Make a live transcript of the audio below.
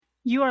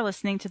You are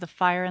listening to the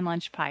Fire and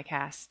Lunch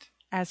podcast.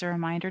 As a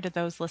reminder to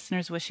those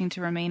listeners wishing to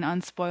remain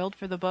unspoiled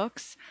for the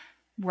books,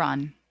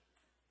 run.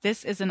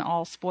 This is an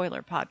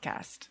all-spoiler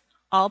podcast.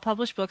 All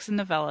published books and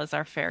novellas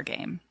are fair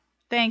game.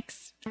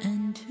 Thanks.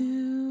 And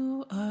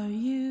who are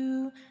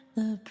you?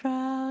 The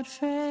proud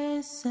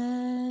phrase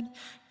said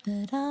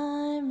that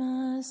I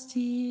must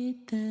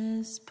eat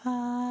this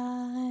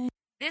pie.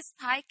 This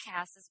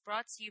podcast is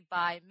brought to you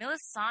by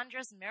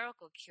Melisandre's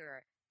Miracle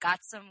Cure.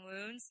 Got some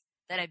wounds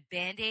that a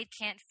Band-Aid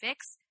can't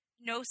fix?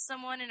 Know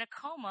someone in a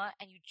coma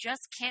and you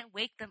just can't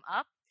wake them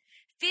up?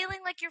 Feeling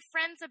like your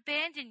friends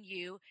abandoned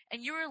you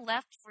and you were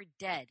left for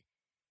dead?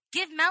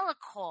 Give Mel a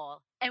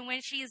call, and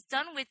when she is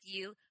done with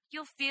you,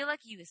 you'll feel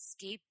like you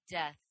escaped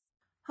death.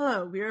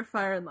 Hello, we are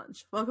Fire and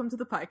Lunch. Welcome to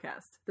the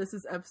podcast. This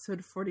is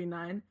episode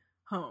 49,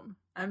 Home.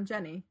 I'm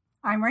Jenny.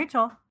 I'm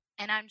Rachel.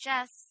 And I'm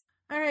Jess.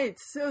 Alright,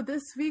 so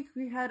this week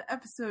we had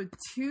episode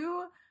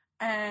 2,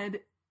 and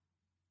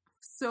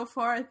so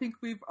far I think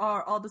we've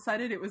all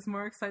decided it was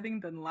more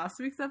exciting than last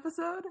week's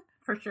episode.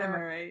 For sure. Am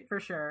I right?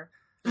 For sure.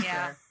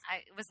 Yeah,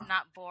 it was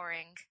not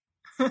boring.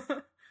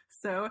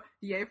 So,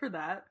 yay for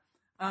that.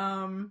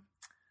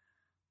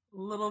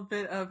 Little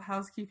bit of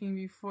housekeeping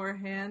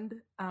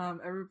beforehand.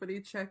 Everybody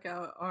check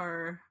out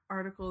our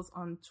articles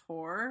on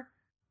Tor.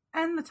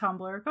 And the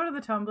Tumblr. Go to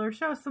the Tumblr.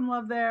 Show us some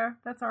love there.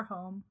 That's our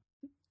home.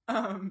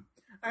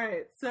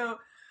 Alright, so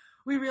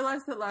we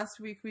realized that last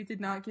week we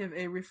did not give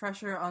a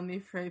refresher on the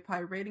Frey Pie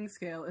rating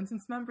scale, and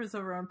since members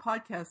over on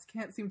podcast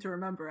can't seem to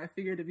remember, I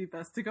figured it'd be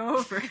best to go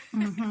over it.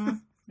 Mm-hmm.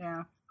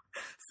 Yeah.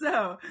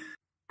 So,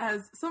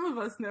 as some of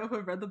us know who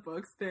have read the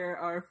books, there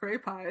are Frey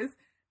pies,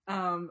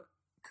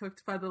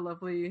 cooked by the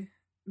lovely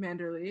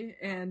Manderly,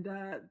 and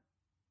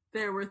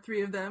there were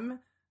 3 of them,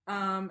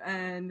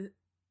 and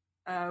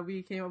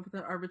we came up with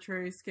an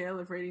arbitrary scale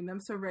of rating them.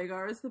 So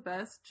Rhaegar is the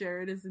best,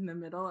 Jared is in the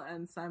middle,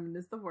 and Simon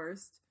is the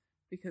worst,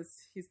 because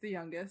he's the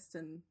youngest,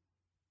 and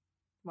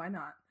why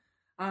not?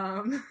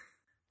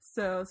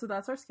 So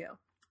that's our scale.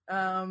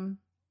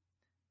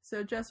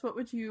 So Jess, what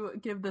would you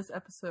give this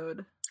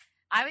episode?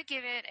 I would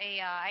give it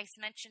I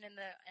mentioned in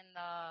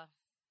the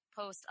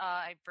post,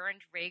 I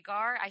burned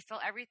Rhaegar. I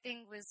felt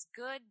everything was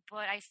good,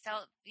 but I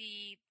felt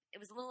it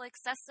was a little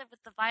excessive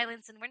with the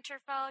violence in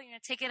Winterfell.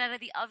 Take it out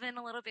of the oven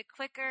a little bit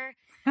quicker,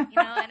 and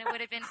it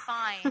would have been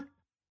fine.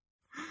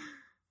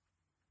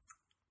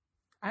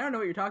 I don't know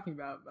what you're talking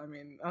about. I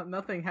mean,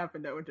 nothing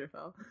happened at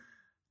Winterfell.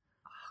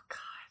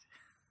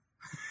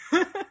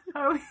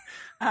 Oh,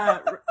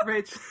 God.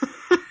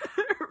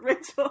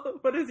 Rachel,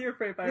 what is your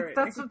Frey Pie rating?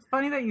 That's what's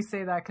funny that you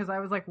say that, because I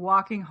was like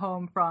walking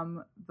home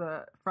from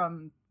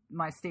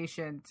my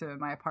station to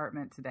my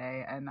apartment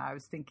today, and I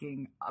was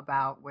thinking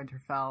about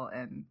Winterfell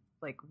and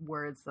like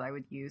words that I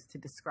would use to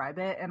describe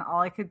it, and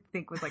all I could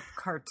think was like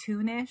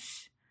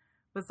cartoonish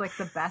was like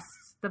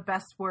the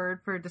best word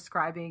for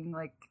describing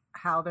like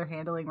how they're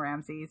handling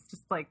Ramsay. It's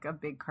just like a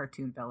big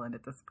cartoon villain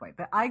at this point.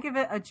 But I give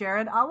it a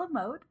Jared a la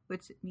mode,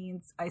 which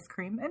means ice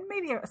cream, and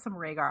maybe some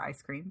Rhaegar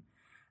ice cream,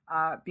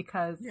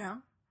 because it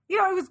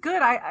was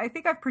good. I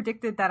think I've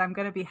predicted that I'm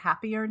going to be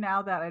happier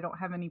now that I don't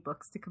have any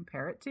books to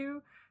compare it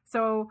to.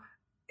 So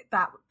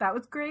that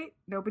was great.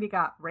 Nobody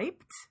got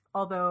raped,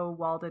 although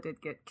Walda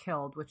did get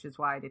killed, which is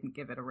why I didn't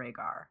give it a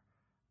Rhaegar.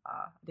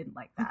 I didn't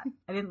like that.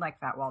 I didn't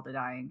like that Walda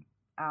dying.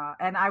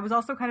 And I was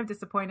also kind of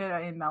disappointed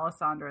in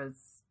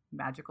Melisandre's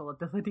magical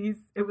abilities.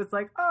 It was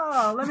like,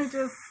 oh, let me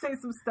just say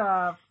some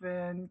stuff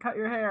and cut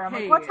your hair. I'm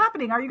like, what's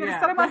happening? Are you going to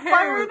set him on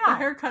fire or not? The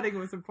hair cutting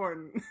was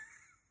important.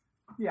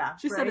 Yeah.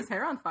 She set his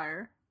hair on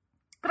fire.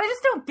 But I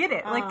just don't get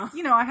it. Like,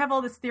 I have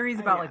all these theories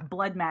about like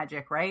blood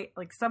magic, right?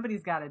 Like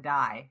somebody's got to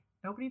die.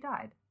 Nobody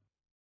died.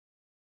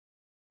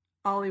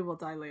 Ollie will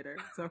die later.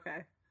 It's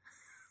okay.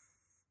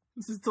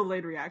 This is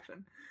delayed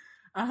reaction.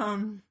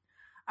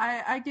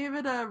 I gave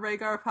it a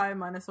Rhaegar pie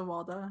minus a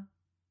Walda.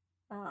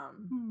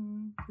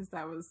 Because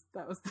that was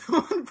the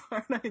one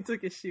part I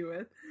took issue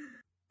with.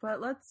 But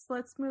let's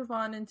move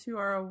on into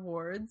our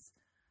awards.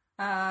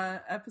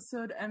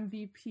 Episode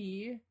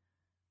MVP.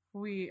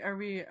 Are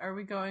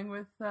we going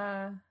with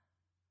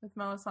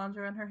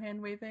Melisandre and her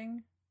hand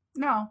waving?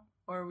 No.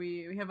 Or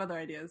we have other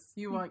ideas.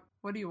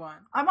 What do you want?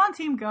 I'm on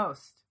Team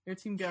Ghost. Your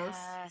Team Ghost?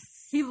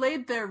 Yes. He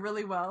laid there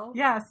really well.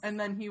 Yes. And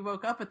then he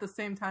woke up at the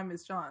same time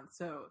as Jon,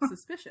 so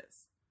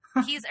suspicious.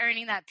 He's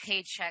earning that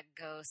paycheck,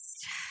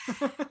 Ghost.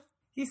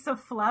 He's so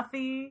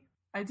fluffy.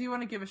 I do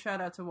want to give a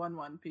shout out to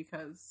 1-1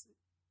 because,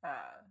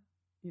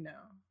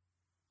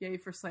 yay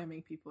for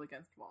slamming people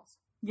against walls.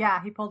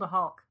 Yeah, he pulled a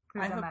Hulk.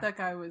 I hope that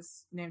guy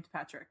was named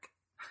Patrick.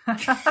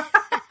 So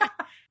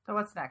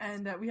what's next?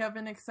 And we have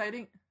an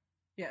exciting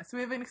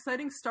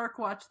Stark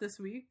watch this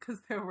week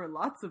because there were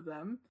lots of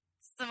them.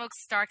 It's the most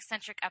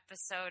Stark-centric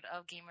episode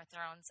of Game of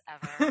Thrones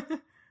ever.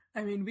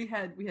 I mean, we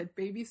had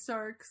baby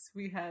Starks,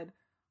 we had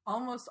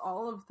almost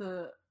all of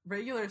the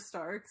regular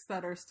Starks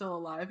that are still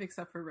alive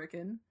except for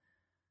Rickon.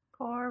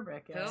 Poor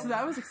Rickon. So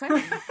that was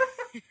exciting.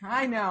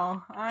 I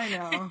know.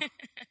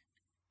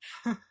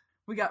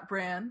 We got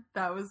Bran.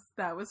 That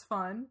was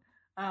fun.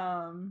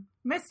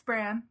 Miss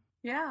Bran.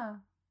 Yeah,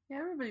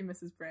 everybody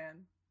misses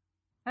Bran.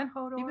 And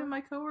Hodor. Even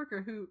my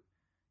coworker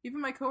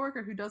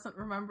who doesn't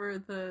remember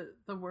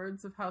the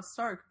words of House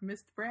Stark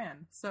missed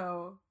Bran.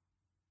 So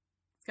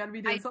it's got to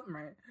be doing something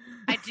right.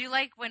 I do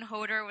like when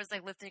Hodor was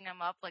like lifting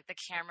him up, like the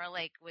camera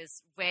like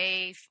was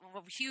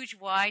huge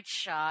wide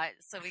shot,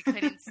 so we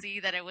couldn't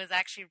see that it was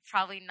actually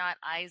probably not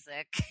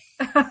Isaac.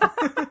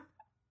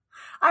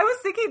 I was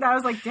thinking that. I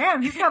was like,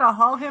 damn, he's got to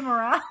haul him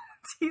around.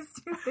 He's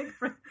too big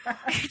for that.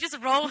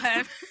 Just roll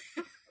him.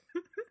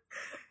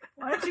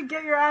 Why don't you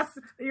get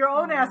your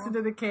own ass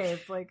into the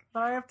cave? Like,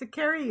 I have to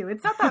carry you.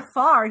 It's not that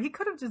far. He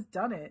could have just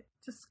done it.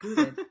 Just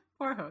scooted.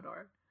 Poor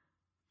Hodor.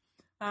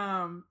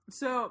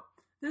 So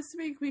this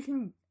week we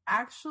can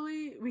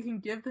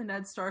give the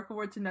Ned Stark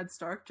award to Ned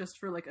Stark just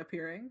for like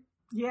appearing.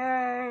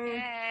 Yay!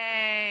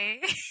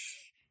 Yay!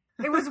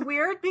 It was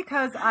weird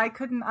because I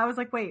was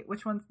like, wait,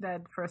 which one's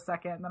Ned for a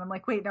second? And then I'm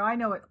like, wait, no, I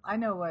know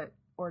what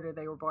order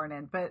they were born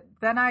in. But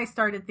then I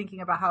started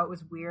thinking about how it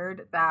was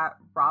weird that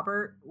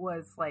Robert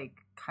was like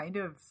kind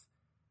of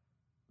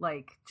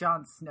like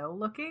Jon Snow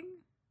looking.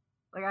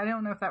 Like, I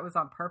don't know if that was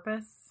on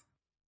purpose.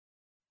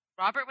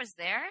 Robert was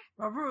there?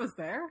 Robert was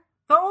there?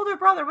 The older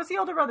brother. What's the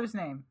older brother's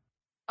name?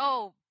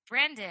 Oh,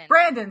 Brandon.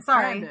 Brandon,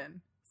 sorry.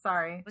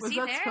 Sorry. Was he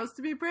that there? supposed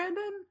to be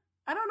Brandon?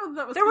 I don't know if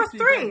that was There were supposed to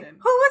be three. Brandon.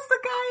 Who was the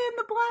guy in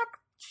the black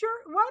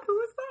shirt? What? Who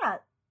was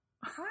that?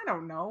 I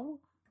don't know.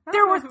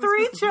 There were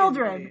three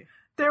children.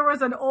 There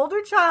was an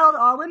older child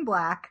all in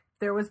black.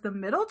 There was the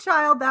middle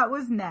child that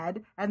was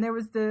Ned, and there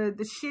was the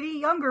shitty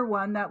younger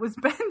one that was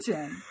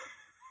Benjen.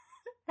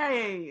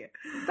 Hey,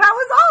 that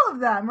was all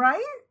of them,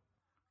 right?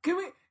 Can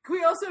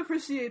we also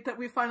appreciate that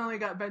we finally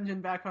got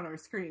Benjen back on our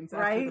screens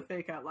after the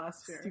fake out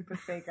last year? Stupid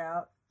fake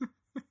out.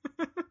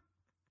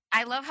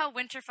 I love how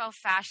Winterfell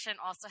fashion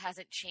also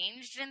hasn't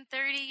changed in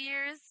 30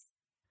 years.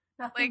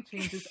 Nothing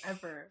changes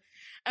ever.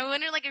 I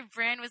wonder, like, if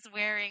Bran was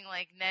wearing,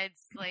 like,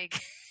 Ned's,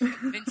 like,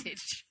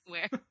 vintage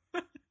wear.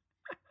 It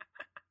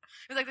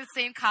was, like, the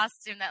same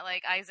costume that,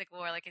 like, Isaac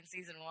wore, like, in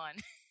season 1.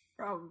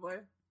 Probably.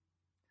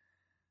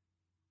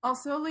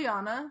 Also,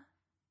 Lyanna.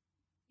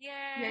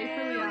 Yay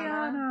for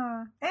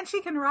Lyanna. And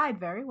she can ride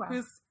very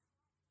well.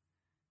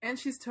 And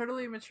she's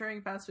totally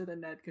maturing faster than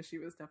Ned, because she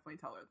was definitely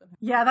taller than him.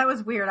 Yeah, that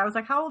was weird. I was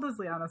like, how old is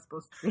Lyanna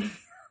supposed to be?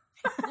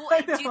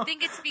 Well, do you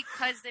think it's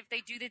because if they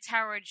do the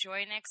Tower of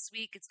Joy next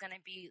week, it's going to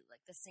be like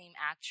the same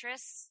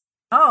actress?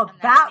 Oh,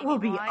 that will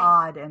be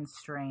odd and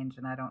strange,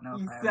 and I don't know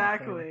if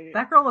exactly.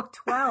 That girl looked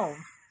 12.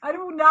 I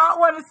do not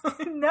want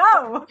to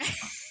know.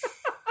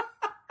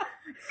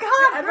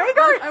 God,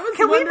 Rhaegar.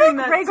 Can we make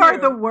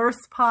Rhaegar the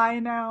worst pie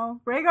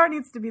now? Rhaegar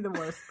needs to be the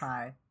worst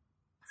pie.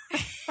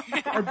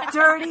 A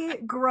dirty,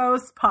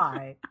 gross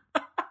pie.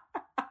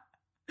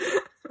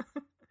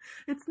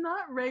 It's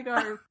not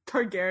Rhaegar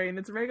Targaryen,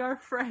 it's Rhaegar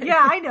Frey.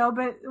 Yeah, I know,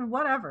 but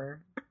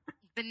whatever.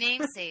 The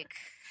namesake.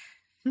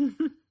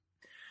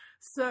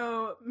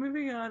 So,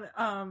 moving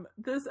on,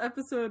 this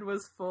episode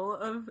was full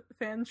of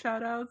fan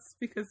shoutouts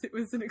because it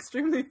was an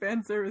extremely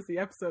fan servicey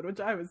episode, which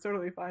I was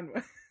totally fine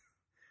with.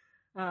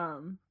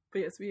 But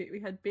yes,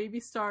 we had baby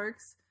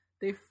Starks.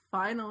 They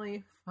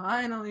finally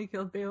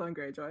killed Balon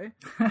Greyjoy.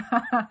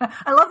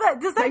 I love that.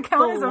 Does that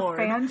count as a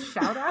fan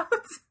shoutout?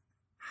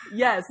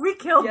 Yes. We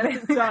killed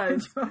Balon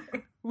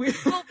Greyjoy.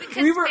 Because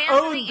we were fans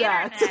owed on the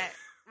that. internet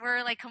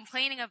were like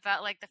complaining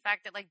about like the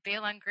fact that like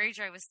Balon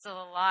Greyjoy was still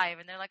alive,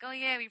 and they're like, "Oh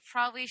yeah, we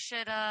probably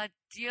should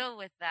deal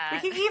with that."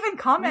 He even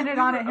commented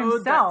on it owed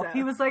himself. that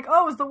He was like,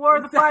 "Oh, it was the War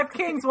of the Five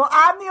Kings. Well,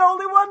 I'm the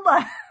only one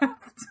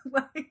left."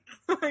 Like,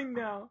 I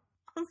know.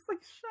 I was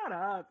like, "Shut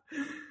up."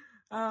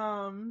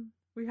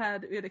 We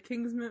had a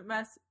Kingsman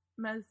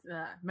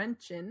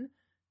mention,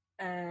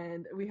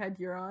 and we had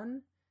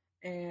Euron,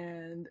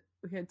 and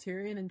we had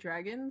Tyrion and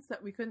dragons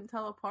that we couldn't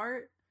tell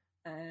apart,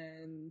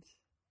 and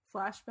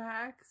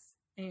flashbacks,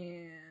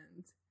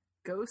 and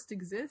Ghost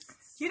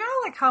exists. you know,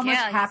 like how much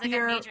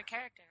happier like a major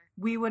character.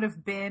 we would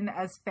have been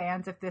as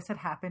fans if this had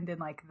happened in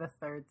like the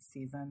 3rd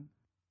season.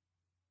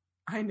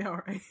 I know,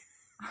 right?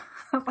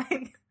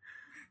 Like,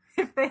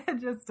 if they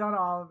had just done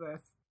all of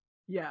this.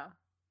 Yeah.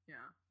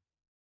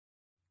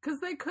 Because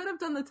they could have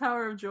done the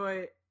Tower of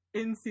Joy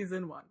in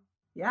season 1.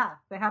 Yeah,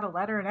 they had a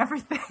letter and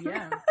everything.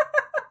 Yeah.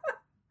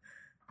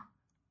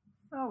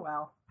 Oh,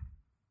 well.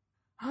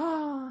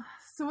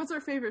 So what's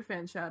our favorite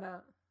fan shout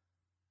out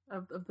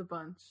of the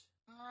bunch?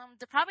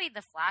 Probably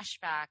the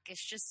flashback.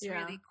 It's just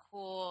Yeah. really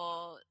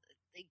cool,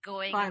 like,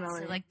 going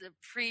Finally. into like the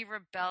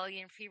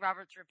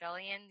pre-Robert's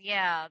Rebellion.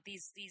 Yeah,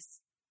 these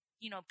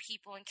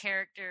people and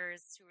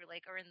characters who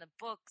are in the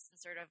books and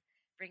sort of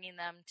bringing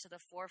them to the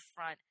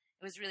forefront.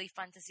 It was really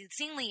fun to see.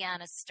 Seeing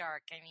Lyanna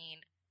Stark, I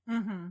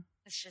mean,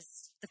 it's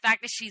just the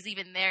fact that she's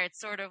even there. It's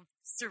sort of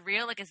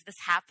surreal. Like, is this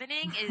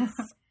happening?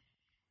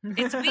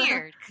 It's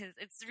weird because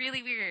it's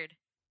really weird.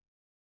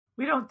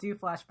 We don't do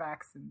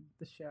flashbacks in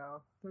the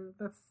show. We're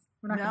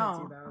not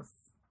going to do those.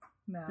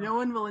 No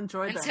one will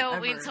enjoy them until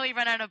we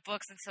run out of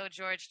books, until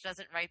George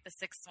doesn't write the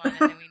 6th one,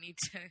 and then we need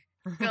to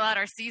fill out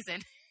our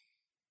season.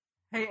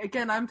 Hey,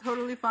 again, I'm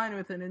totally fine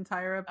with an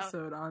entire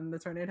episode on the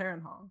Tornade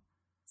Harrenhal.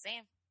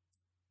 Same.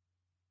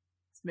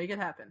 Let's make it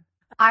happen.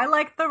 I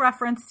like the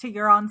reference to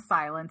Euron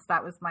silence.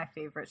 That was my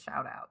favorite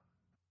shout out.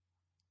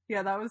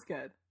 Yeah, that was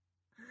good.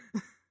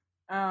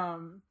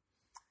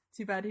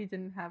 Too bad he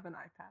didn't have an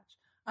eye patch.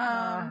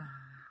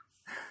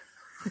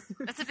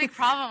 That's a big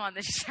problem on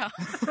this show.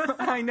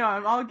 I know.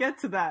 I'll get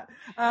to that.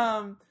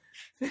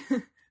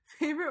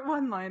 Favorite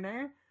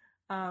one-liner.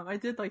 I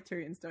did like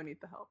Tyrion's "Don't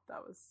eat the help."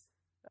 That was.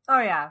 Oh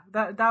yeah,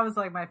 that was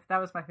my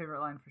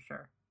favorite line for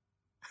sure.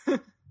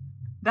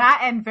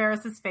 That and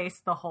Varys's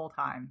face the whole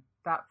time.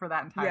 That for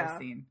that entire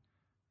scene.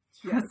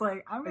 Yes, It's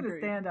like, I'm gonna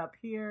agreed. stand up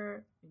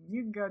here, and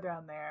you can go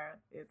down there.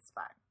 It's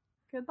fine.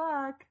 Good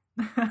luck.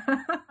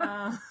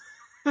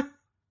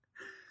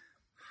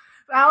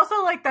 I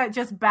also like that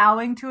just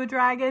bowing to a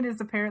dragon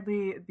is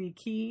apparently the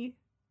key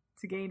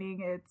to gaining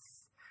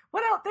its...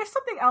 What else? There's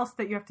something else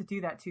that you have to do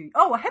that to.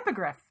 Oh, a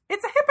hippogriff.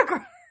 It's a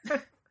hippogriff.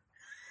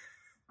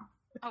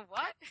 A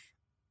what?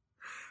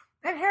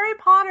 In Harry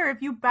Potter,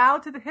 if you bow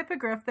to the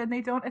hippogriff, then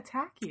they don't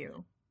attack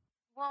you.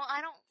 Well,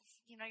 I don't.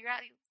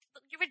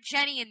 You're with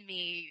Jenny and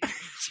me.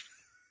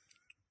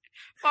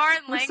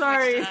 Foreign We're language.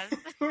 sorry. Does.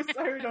 We're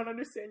sorry we don't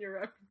understand your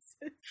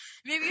references.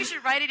 Maybe you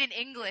should write it in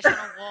English on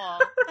a wall.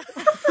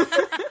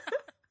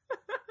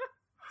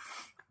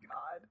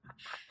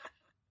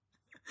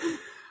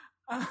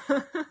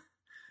 God.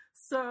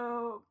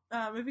 So,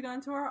 moving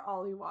on to our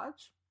Ollie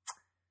watch.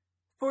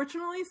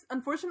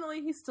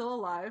 Unfortunately, he's still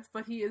alive,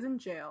 but he is in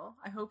jail.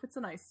 I hope it's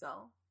an ice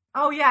cell.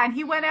 Oh yeah, and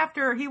he went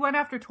after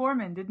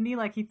Tormund, didn't he?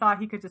 Like he thought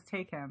he could just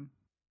take him.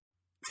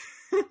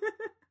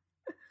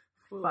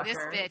 Fucker. This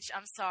bitch,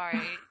 I'm sorry,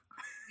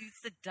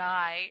 needs to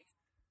die.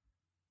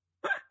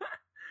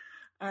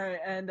 All right,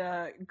 and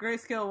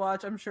Grayscale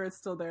watch. I'm sure it's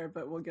still there,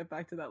 but we'll get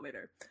back to that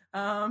later.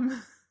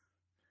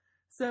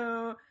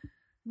 So,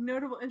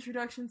 notable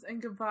introductions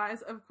and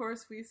goodbyes. Of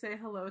course, we say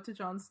hello to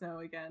Jon Snow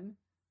again,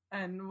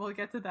 and we'll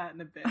get to that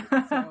in a bit.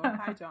 So,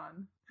 hi,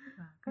 Jon.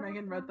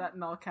 Megan read that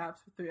in all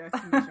caps with 3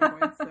 exclamation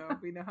points, so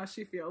we know how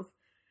she feels.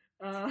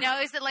 Now,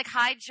 is it like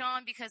hi,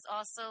 Jon? Because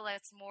also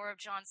that's more of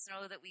Jon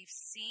Snow that we've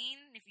seen.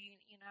 If you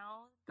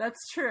know,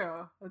 that's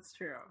true. That's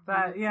true.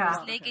 But yeah,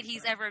 as naked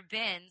he's ever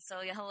been.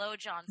 So yeah, hello,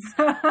 Jon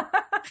Snow.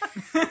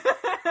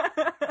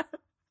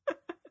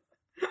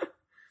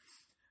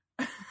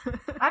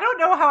 I don't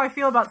know how I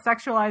feel about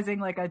sexualizing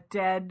like a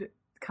dead,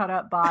 cut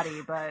up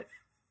body, but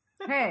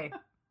hey,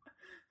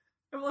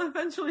 well,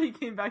 eventually he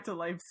came back to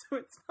life, so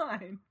it's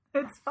fine.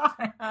 It's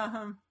fine.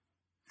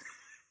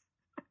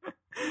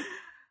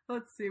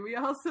 Let's see. We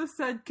also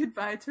said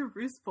goodbye to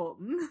Roose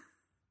Bolton.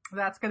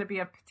 That's going to be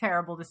a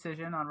terrible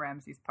decision on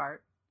Ramsay's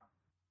part.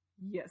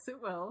 Yes,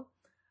 it will.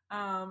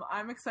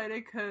 I'm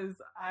excited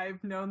because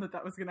I've known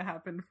that was going to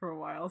happen for a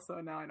while,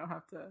 so now I don't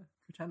have to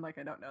pretend like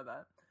I don't know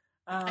that.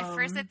 At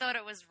first I thought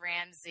it was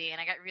Ramsay,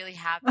 and I got really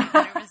happy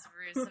that it was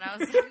Roose, and I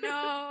was like,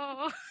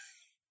 no.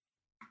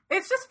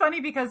 It's just funny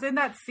because in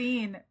that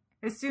scene,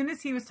 as soon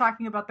as he was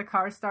talking about the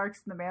Karstarks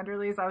and the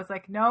Manderleys, I was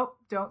like, nope,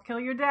 don't kill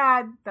your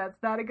dad. That's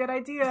not a good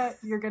idea.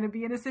 You're going to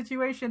be in a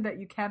situation that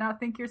you cannot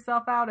think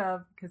yourself out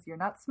of because you're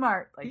not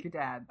smart like your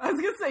dad. I was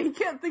going to say, he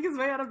can't think his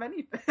way out of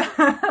anything.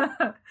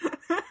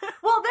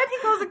 Well, then he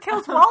goes and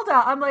kills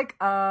Walda. I'm like,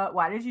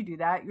 why did you do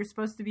that? You're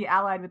supposed to be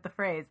allied with the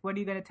Freys. What are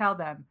you going to tell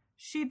them?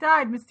 She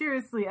died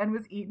mysteriously and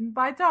was eaten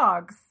by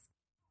dogs.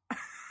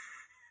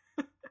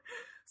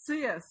 So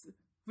yes,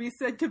 we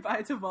said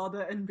goodbye to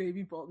Walda and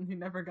Baby Bolton, who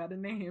never got a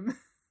name.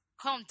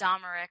 Call him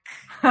Domeric.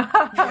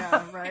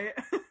 Yeah, right?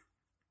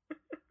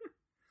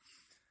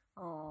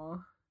 Aww.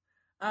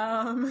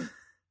 And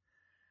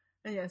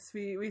yes,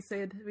 we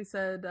said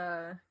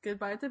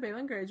goodbye to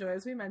Balon Greyjoy,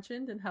 as we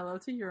mentioned, and hello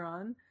to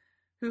Euron,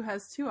 who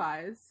has 2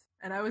 eyes.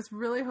 And I was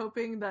really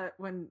hoping that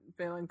when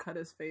Balon cut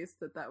his face,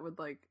 that would,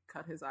 like,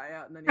 cut his eye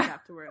out, and then he'd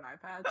have to wear an eye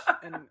patch.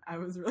 And I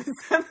was really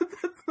sad that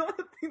that's not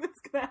a thing that's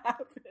gonna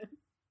happen.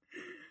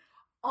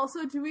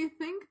 Also, do we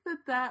think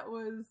that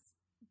was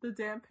the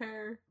damp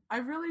hair? I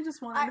really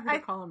just wanted her to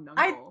call him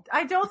Nuncle.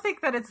 I don't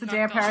think that it's the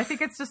damp hair. I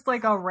think it's just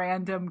like a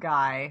random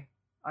guy,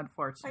 I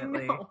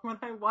unfortunately. know, what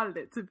I wanted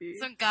it to be.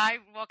 Some guy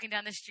walking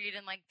down the street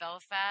in, like,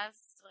 Belfast.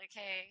 Like,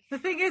 hey. The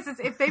thing is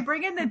if they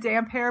bring in the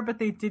damp hair, but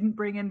they didn't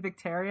bring in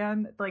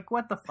Victarion, like,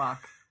 what the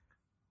fuck?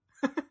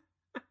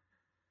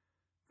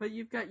 But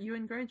you've got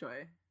Ewan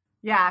Greyjoy.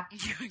 Yeah.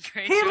 Ewan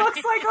Greyjoy. He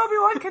looks like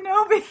Obi-Wan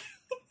Kenobi.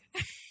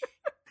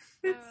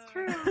 It's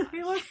true.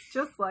 He looks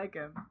just like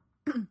him.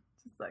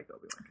 Just like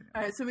Obi-Wan Kenobi.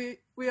 Alright, so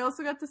we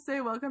also got to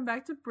say welcome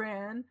back to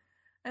Bran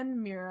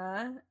and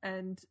Mira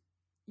and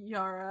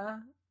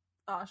Yara,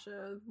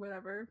 Asha,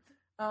 whatever,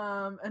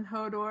 and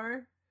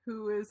Hodor,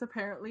 who is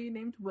apparently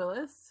named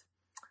Willis.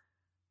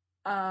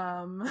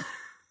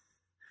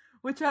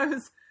 Which I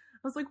was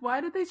like, why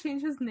did they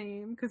change his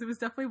name? Because it was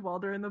definitely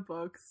Walder in the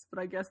books, but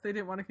I guess they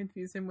didn't want to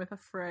confuse him with a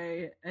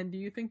Frey. And do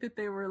you think that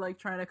they were, like,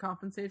 trying to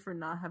compensate for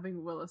not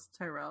having Willis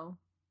Tyrell?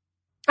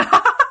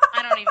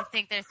 I don't even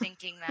think they're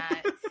thinking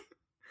that.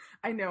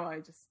 I know, I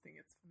just think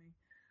it's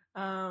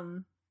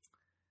funny.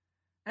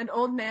 And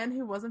old Nan,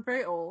 who wasn't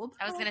very old.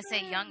 I was going to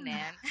say young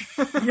Nan.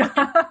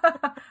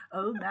 Yeah.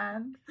 Oh,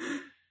 man.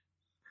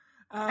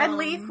 And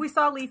Leaf. We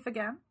saw Leaf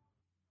again.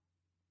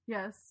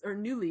 Yes, or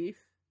New Leaf.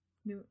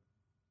 New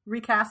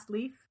recast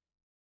Leaf.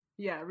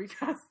 Yeah,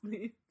 recast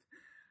Leaf.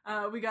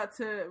 We got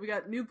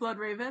new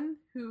Bloodraven,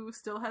 who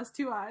still has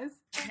 2 eyes.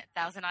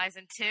 1,000 Eyes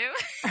and 2.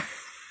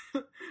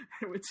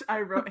 Which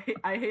I wrote.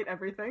 I hate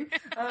everything.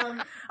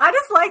 I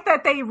just like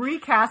that they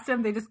recast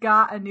him. They just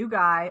got a new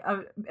guy,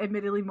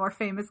 admittedly more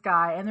famous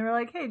guy, and they were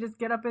like, "Hey, just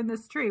get up in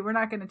this tree. We're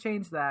not going to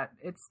change that.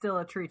 It's still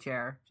a tree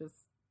chair. Just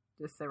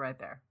stay right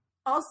there."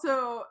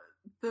 Also,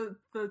 the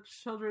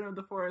children of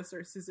the forest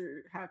are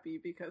super happy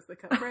because they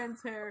cut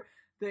Bran's hair.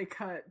 They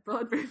cut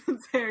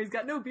Bloodraven's hair. He's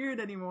got no beard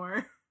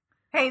anymore.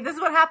 Hey, this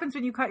is what happens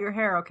when you cut your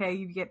hair. Okay,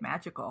 you get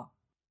magical.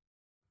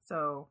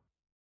 So.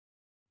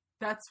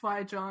 That's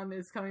why John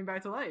is coming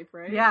back to life,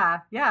 right? Yeah,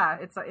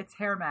 it's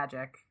hair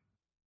magic.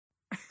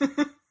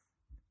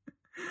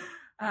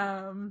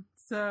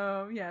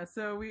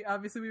 So we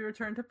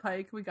returned to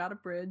Pike. We got a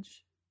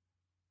bridge.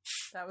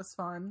 That was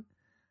fun.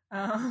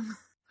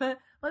 But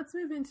let's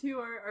move into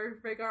our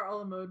Rhaegar a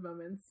la mode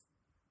moments.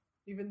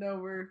 Even though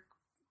we're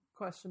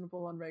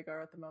questionable on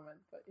Rhaegar at the moment,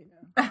 but you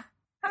know.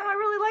 I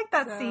really like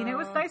that scene. It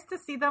was nice to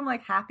see them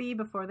like happy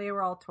before they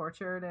were all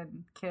tortured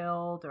and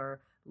killed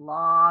or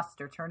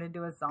lost or turned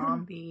into a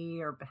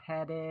zombie or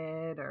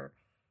beheaded or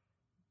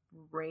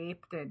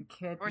raped and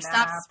kidnapped. Or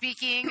stopped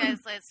speaking as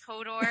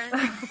Hodor.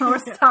 Or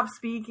stopped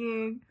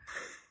speaking.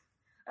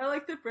 I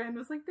like that Bran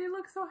was like, they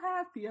look so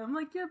happy. I'm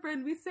like, yeah,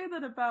 Bran, we say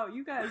that about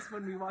you guys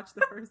when we watch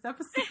the first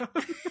episode.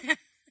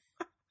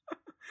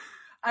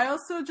 I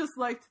also just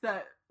liked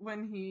that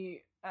when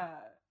he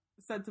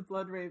said to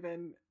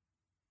Bloodraven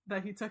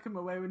that he took him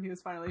away when he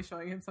was finally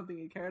showing him something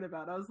he cared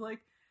about. I was like,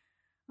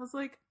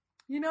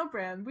 you know,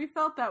 Bran, we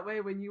felt that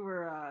way when you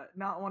were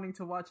not wanting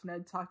to watch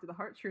Ned talk to the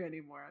Heart Tree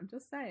anymore. I'm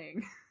just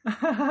saying.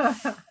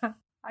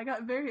 I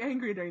got very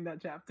angry during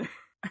that chapter.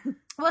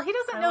 Well, he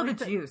doesn't know the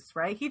juice,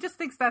 right? He just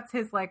thinks that's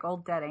his, like,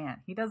 old dead aunt.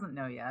 He doesn't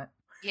know yet.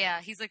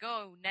 Yeah, he's like,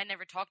 oh, Ned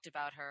never talked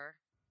about her.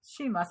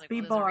 She must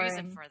be there's boring. There's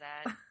a reason for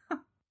that.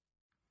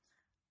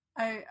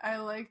 I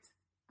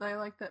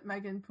liked that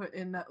Megan put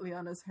in that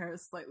Lyanna's hair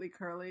is slightly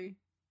curly.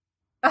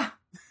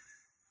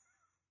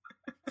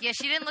 Yeah,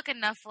 she didn't look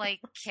enough like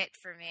Kit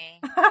for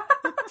me.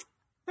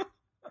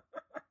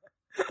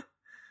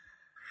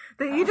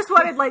 You just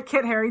wanted like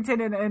Kit Harington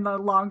in a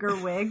longer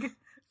wig,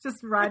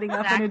 just riding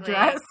up in a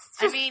dress.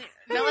 I mean,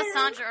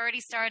 Melisandre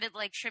already started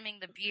like trimming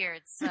the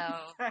beard, so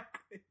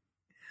exactly.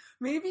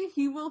 Maybe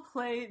he will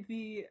play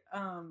the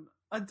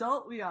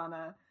adult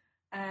Lyanna,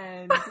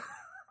 and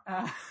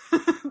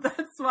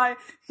that's why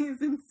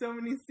he's in so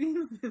many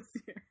scenes this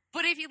year.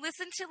 But if you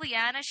listen to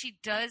Lyanna, she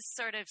does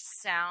sort of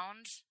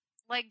sound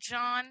like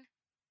Jon,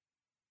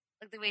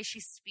 like the way she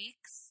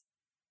speaks.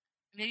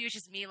 Maybe it was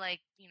just me, like,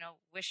 you know,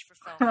 wish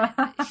fulfillment.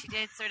 She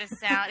did sort of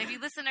sound. If you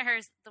listen to her,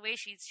 the way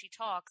she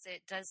talks,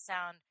 it does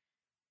sound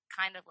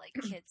kind of like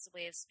Kit's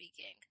way of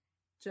speaking.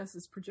 Jess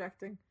is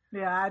projecting.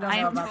 Yeah, I don't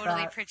know about that. I'm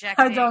totally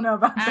projecting. I don't know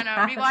about that. I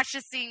don't know. Rewatch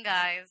the scene,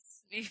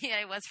 guys. Maybe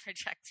I was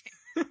projecting.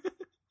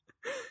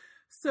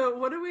 So,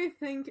 what do we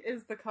think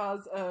is the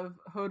cause of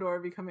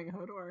Hodor becoming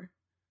Hodor?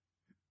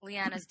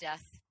 Lyanna's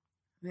death.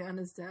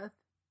 Lyanna's death?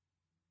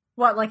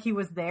 What, like he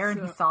was there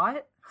and he saw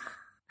it?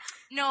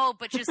 No,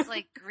 but just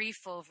like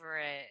grief over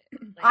it.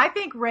 Like, I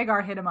think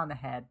Rhaegar hit him on the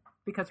head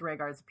because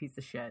Rhaegar is a piece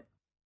of shit.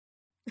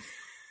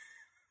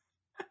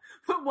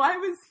 But why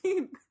was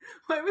he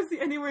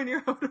anywhere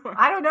near Hodor?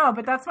 I don't know,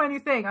 but that's my new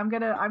thing. I'm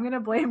gonna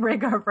blame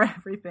Rhaegar for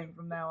everything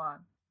from now on.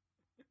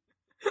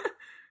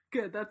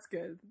 Good, that's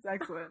good. It's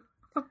excellent.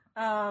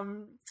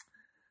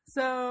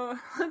 So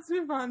let's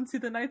move on to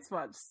the Night's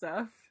Watch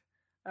stuff.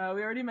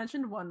 We already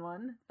mentioned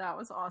 1-1. That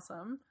was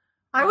awesome.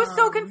 I was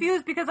so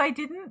confused because I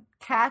didn't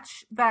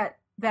catch that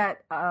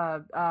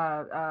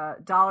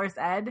Dollars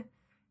Ed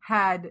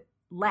had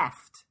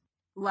left.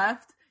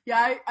 Left?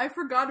 Yeah, I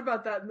forgot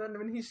about that, and then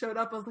when he showed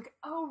up, I was like,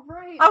 oh,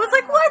 right. I was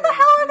like, what the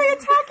hell are they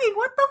attacking?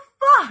 What the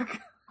fuck?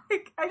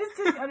 Like, I just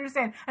didn't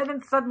understand. And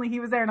then suddenly he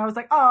was there, and I was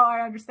like, oh,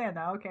 I understand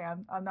now. Okay,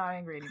 I'm not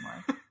angry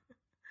anymore.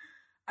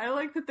 I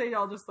like that they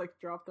all just, like,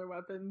 dropped their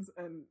weapons,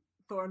 and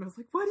Thorin was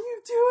like, what are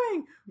you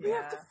doing? We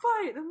have to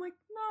fight. I'm like,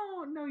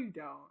 no, you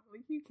don't.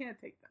 Like, you can't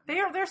take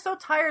them. They're so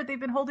tired. They've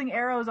been holding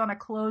arrows on a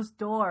closed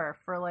door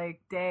for,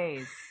 like,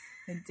 days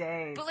and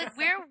days. But, like,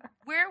 where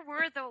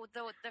were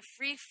the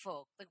free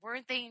folk? Like,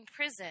 weren't they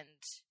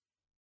imprisoned?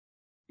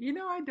 You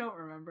know, I don't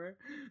remember.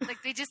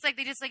 Like, they just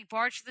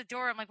barged through the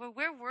door. I'm like, well,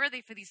 where were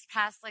they for these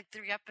past, like,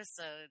 3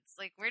 episodes?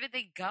 Like, where did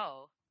they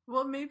go?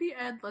 Well, maybe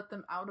Ed let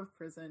them out of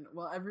prison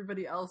while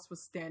everybody else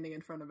was standing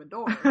in front of a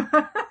door.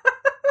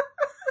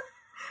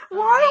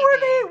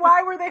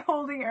 Why were they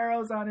holding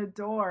arrows on a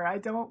door?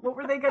 What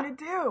were they going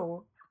to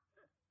do?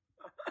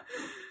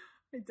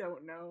 I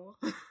don't know.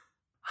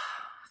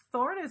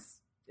 Thorin is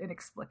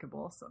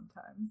inexplicable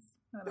sometimes.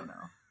 I don't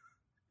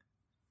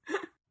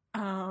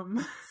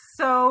know.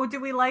 So do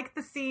we like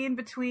the scene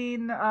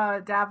between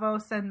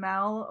Davos and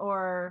Mel,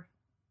 or?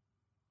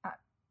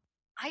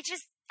 I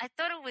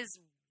thought it was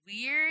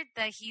weird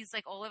that he's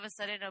like all of a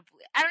sudden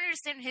I don't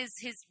understand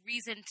his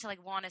reason to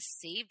like want to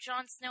save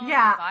Jon Snow.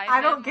 Yeah, and revive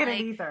I don't him. get like,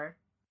 it either.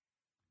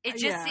 It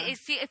just Yeah.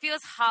 it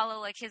feels hollow.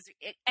 Like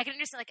I can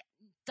understand like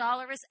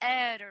Dolorous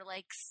Ed or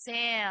like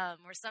Sam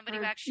or somebody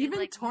Or who actually even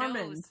like Tormund.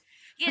 knows.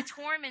 Yeah,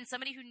 Tormund,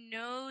 somebody who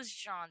knows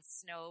Jon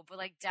Snow, but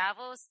like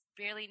Davos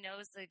barely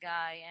knows the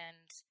guy, and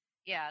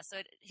yeah,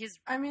 so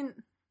I mean,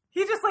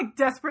 He just like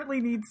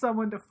desperately needs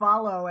someone to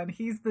follow, and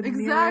he's the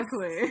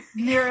exactly.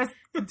 nearest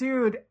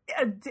dude.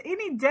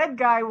 Any dead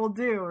guy will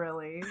do,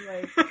 really.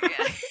 Like,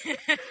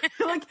 yeah.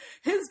 Like,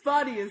 his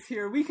body is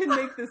here. We can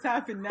make this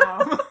happen now.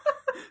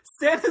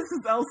 Stannis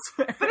is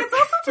elsewhere. But it's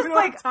also We just don't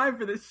like have time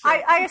for this shit.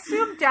 I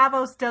assume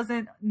Davos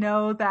doesn't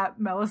know that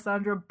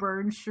Melisandre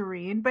burned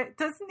Shireen, but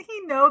doesn't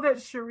he know that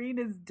Shireen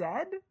is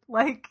dead?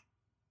 Like,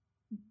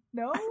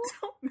 no? I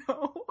don't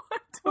know. I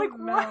Like,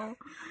 don't know.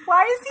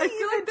 Why is he I feel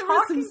even like there were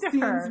talking some to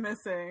her? scenes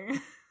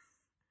missing.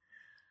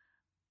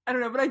 I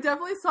don't know, but I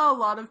definitely saw a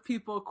lot of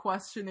people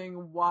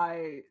questioning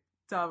why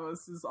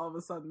Davos is all of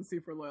a sudden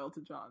super loyal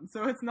to Jon.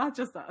 So it's not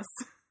just us.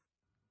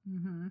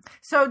 Mm-hmm.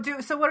 So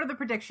what are the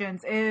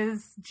predictions?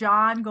 Is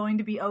Jon going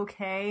to be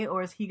okay,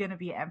 or is he going to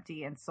be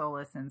empty and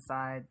soulless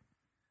inside?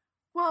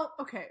 Well,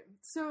 okay,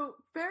 so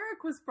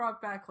Beric was brought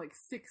back like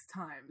 6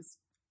 times,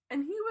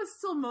 and he was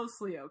still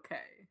mostly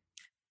okay.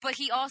 But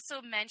he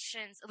also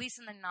mentions, at least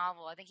in the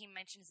novel, I think he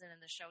mentions it in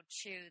the show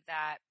too,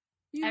 that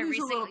You every lose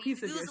a little single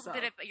piece you of lose yourself. a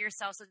bit of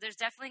yourself. So there's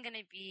definitely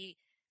going to be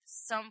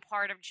some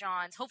part of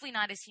Jon's, hopefully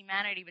not his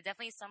humanity, but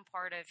definitely some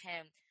part of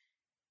him.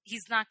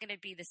 He's not going to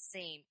be the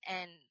same,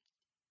 and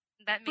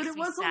that makes But it me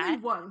was sad. only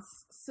once,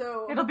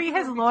 so It'll be hopefully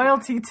his it'll be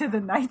loyalty to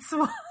the Night's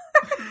Watch.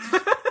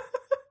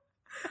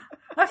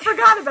 I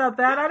forgot about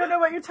that. I don't know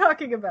what you're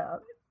talking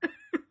about.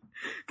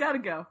 Gotta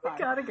go. Fine.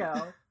 Gotta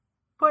go.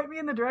 Point me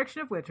in the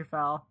direction of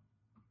Winterfell.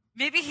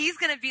 Maybe he's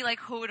going to be like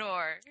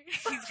Hodor.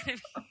 He's going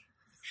to be,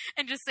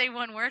 and just say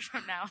one word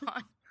from now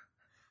on.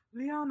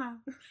 Lyanna.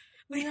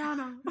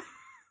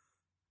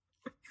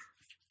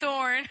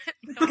 Thorn.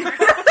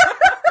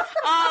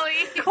 Ollie.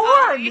 Corn!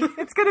 Ollie.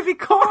 It's gonna be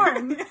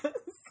corn! Yes.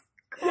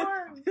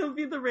 Corn! He'll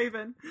be the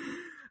Raven.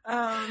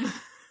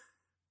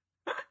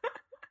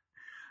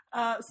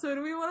 So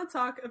do we want to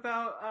talk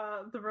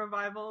about the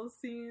revival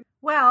scene?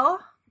 Well,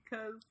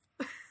 Because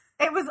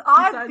it was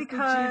odd besides the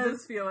because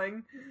Jesus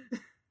feeling.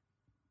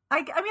 I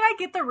mean, I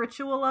get the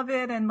ritual of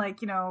it and like,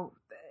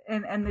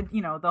 and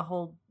the, the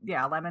whole,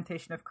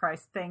 Lamentation of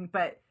Christ thing,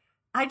 but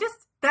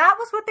that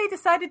was what they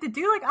decided to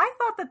do. Like, I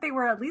thought that they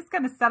were at least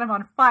going to set him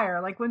on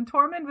fire. Like, when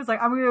Tormund was like,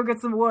 I'm going to go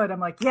get some wood, I'm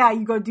like, yeah,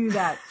 you go do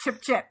that.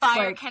 Chip, chip.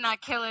 Fire Like,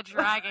 cannot kill a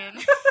dragon.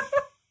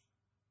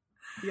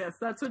 Yes,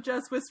 that's what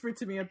Jess whispered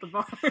to me at the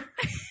bar. but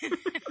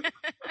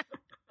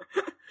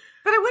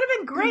it would have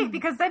been great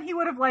because then he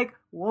would have, like,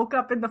 woke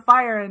up in the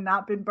fire and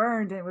not been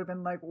burned, and it would have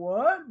been like,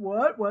 what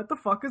the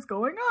fuck is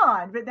going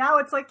on? But now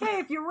it's like, hey,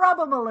 if you rub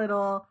him a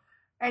little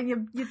and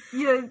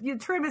you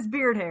trim his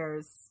beard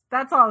hairs,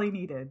 that's all he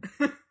needed.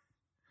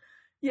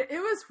 Yeah, it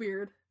was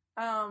weird.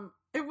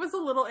 It was a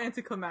little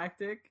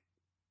anticlimactic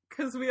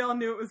because we all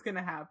knew it was going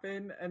to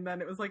happen, and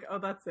then it was like, oh,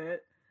 that's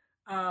it.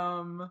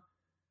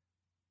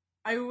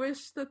 I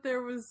wish that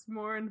there was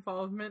more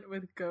involvement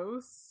with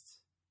Ghost.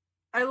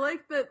 I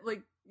like that,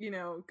 like,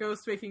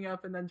 Ghost waking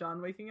up and then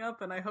Jon waking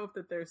up, and I hope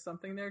that there's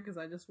something there because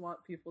I just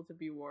want people to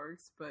be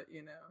wargs, but,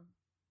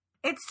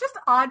 It's just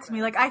odd to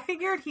me. Like, I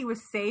figured he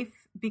was safe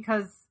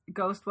because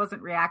Ghost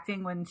wasn't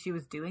reacting when she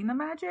was doing the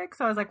magic.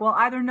 So I was like, well,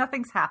 either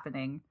nothing's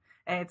happening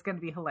and it's going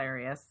to be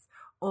hilarious,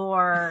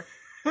 or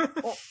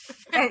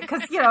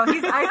because,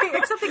 I think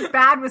if something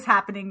bad was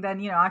happening, then,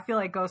 I feel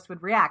like Ghost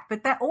would react.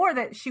 But that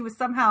she was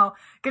somehow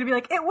going to be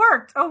like, it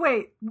worked. Oh,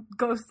 wait,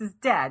 Ghost is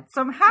dead. So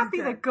I'm happy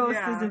that Ghost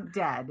isn't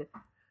dead.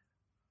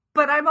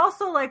 But I'm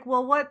also like,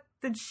 well, what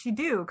did she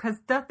do? Because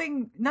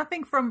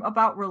nothing from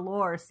about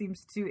R'hllor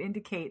seems to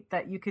indicate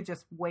that you could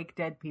just wake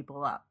dead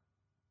people up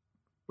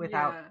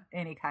without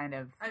any kind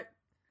of.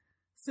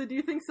 So do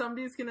you think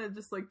somebody's gonna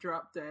just like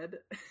drop dead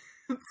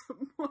at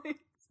some point?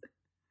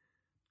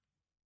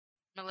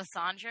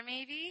 Melisandre,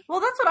 maybe? Well,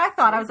 that's what I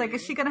thought. I was Maybe.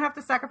 like, is she gonna have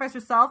to sacrifice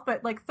herself?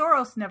 But like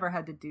Thoros never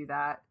had to do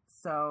that,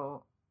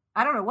 so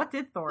I don't know. What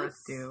did Thoros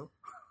do?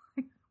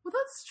 Well,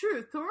 that's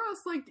true.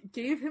 Thoros like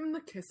gave him the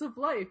kiss of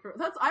life.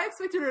 I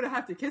expected her to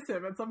have to kiss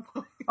him at some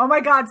point. Oh my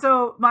god!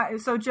 So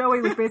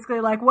Joey was basically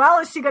like, "Well,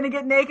 is she going to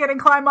get naked and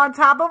climb on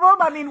top of him?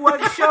 I mean,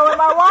 what show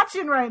am I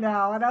watching right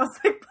now?" And I was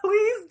like,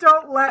 "Please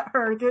don't let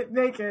her get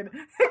naked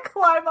and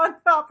climb on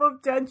top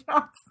of dead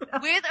Jon Snow."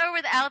 With or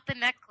without the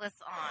necklace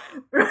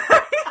on. Right?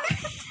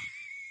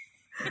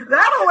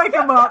 That'll wake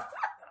him up.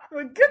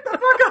 Get the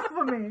fuck off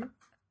of me!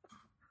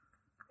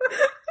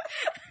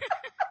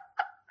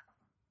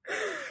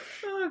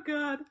 Oh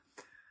god.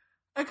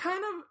 I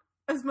kind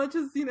of, as much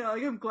as,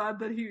 like I'm glad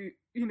that he,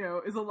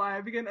 is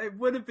alive again, it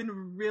would have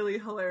been really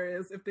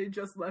hilarious if they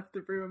just left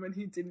the room and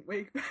he didn't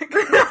wake back up.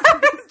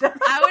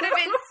 I would have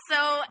been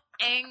so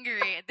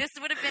angry. This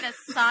would have been a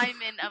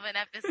Simon of an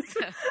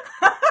episode.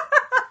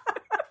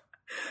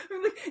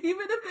 Like,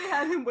 even if they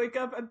had him wake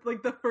up at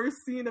like the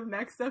first scene of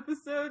next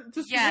episode,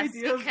 just Yes, the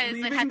idea of because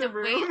they leaving had the to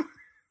room. wait.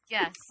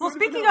 Yes. Well, Would've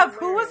been speaking of,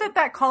 who was hilarious. it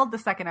that called the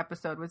second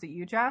episode? Was it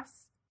you,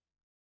 Jess?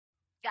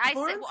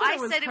 Lauren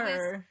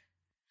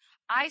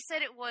I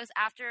said it was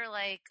after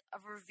like a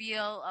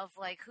reveal of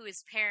like who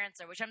his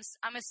parents are, which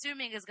I'm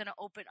assuming is going to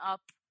open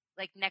up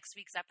like next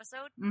week's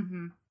episode,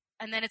 Mm-hmm.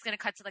 and then it's going to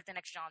cut to like the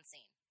next John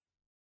scene.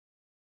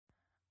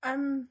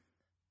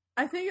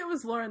 I think it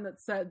was Lauren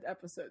that said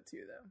episode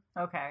 2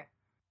 though. Okay.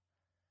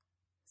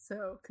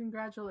 So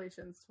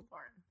congratulations to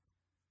Lauren.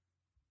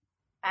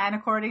 And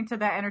according to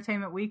the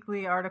Entertainment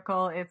Weekly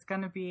article, it's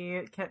going to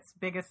be Kit's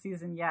biggest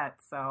season yet.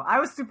 So I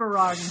was super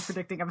wrong in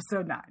predicting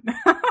episode 9.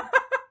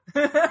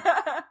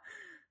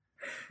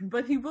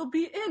 But he will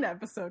be in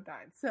episode 9.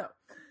 So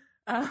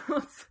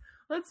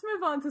let's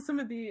move on to some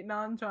of the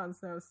non-Jon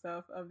Snow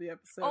stuff of the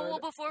episode. Oh, well,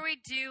 before we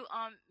do,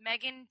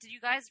 Megan, did you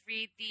guys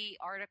read the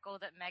article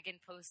that Megan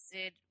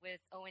posted with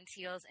Owen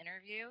Teal's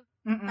interview?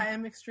 Mm-mm. I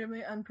am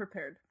extremely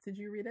unprepared. Did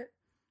you read it?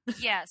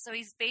 Yeah, so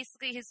he's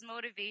basically, his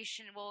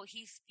motivation, well,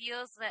 he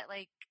feels that,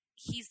 like,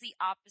 he's the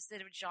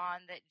opposite of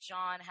Jon, that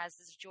Jon has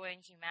this joy in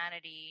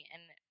humanity,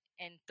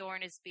 and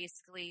Thorne is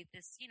basically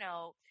this, you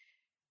know,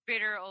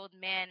 bitter old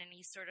man, and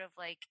he's sort of,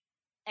 like,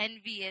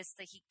 envious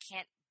that he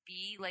can't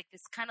be, like,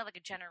 this kind of like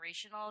a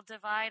generational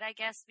divide, I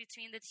guess,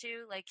 between the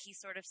two. Like, he's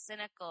sort of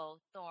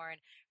cynical, Thorne,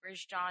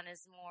 whereas Jon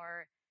is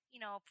more, you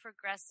know,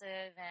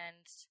 progressive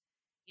and,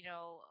 you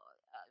know,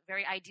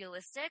 very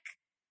idealistic,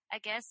 I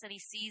guess, and he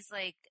sees,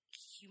 like,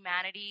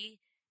 humanity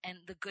and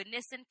the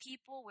goodness in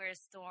people,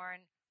 whereas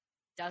Thorne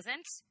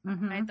doesn't.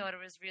 Mm-hmm. And I thought it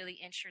was really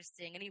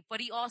interesting.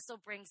 But he also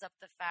brings up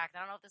the fact, I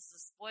don't know if this is a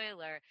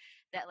spoiler,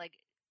 that, like,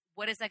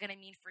 what is that going to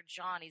mean for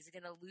Jon? He's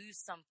going to lose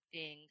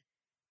something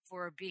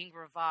for being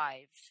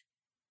revived,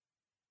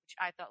 which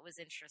I thought was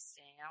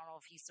interesting. I don't know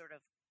if he's sort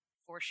of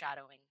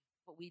foreshadowing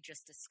what we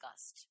just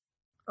discussed.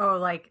 Oh,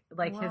 like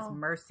his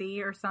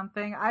mercy or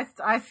something? I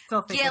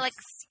still think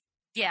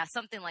Yeah,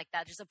 something like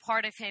that. Just a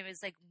part of him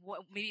is like,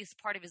 maybe it's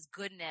part of his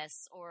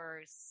goodness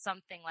or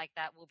something like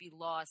that will be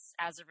lost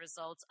as a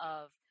result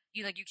of,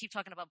 you keep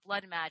talking about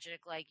blood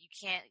magic, like you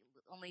can't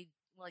only,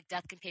 like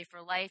death can pay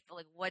for life, but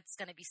like what's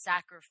going to be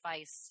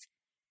sacrificed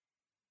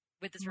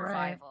with this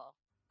revival?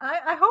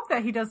 I hope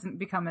that he doesn't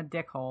become a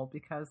dickhole,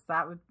 because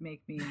that would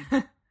make me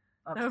upset.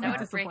 That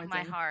would break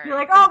my heart. You're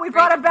like, oh, we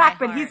brought him back,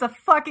 but he's a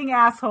fucking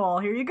asshole.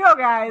 Here you go,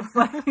 guys.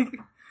 Like, I mean,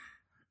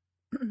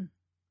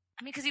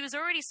 because he was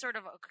already sort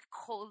of a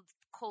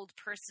cold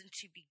person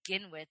to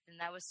begin with, and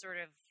that was sort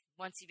of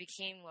once he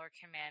became Lord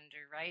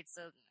Commander, right?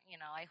 So, you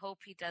know, I hope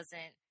he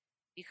doesn't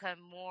become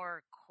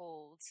more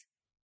cold,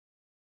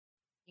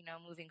 you know,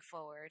 moving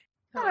forward.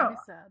 I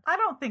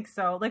don't think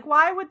so. Like,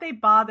 why would they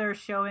bother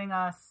showing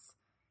us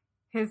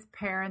his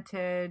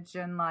parentage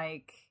and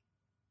like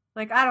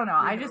I don't know.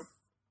 I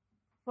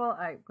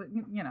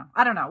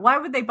don't know. Why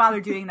would they bother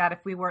doing that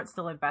if we weren't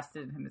still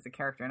invested in him as a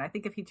character? And I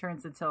think if he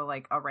turns into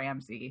like a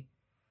Ramsay,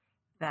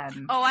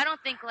 then I don't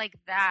think like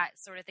that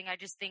sort of thing. I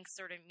just think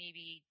sort of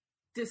maybe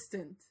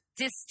distant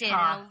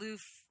and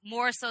aloof,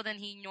 more so than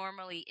he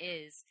normally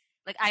is.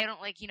 Like, I don't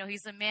like, you know,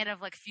 he's a man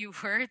of like few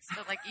words,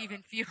 but like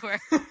even fewer.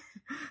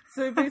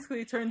 So he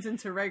basically turns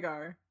into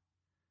Rhaegar.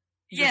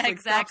 Yeah,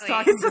 exactly.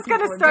 He's just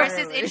gonna start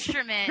his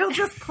instrument. He'll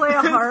just play a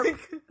harp.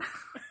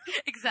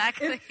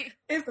 Exactly.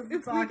 If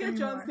we get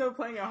Jon Snow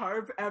playing a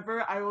harp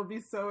ever, I will be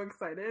so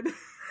excited.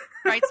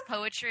 Writes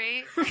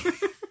poetry.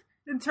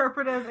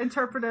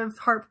 Interpretive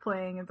harp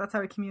playing, and that's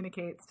how he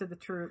communicates to the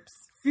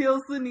troops.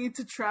 Feels the need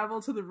to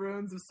travel to the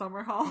ruins of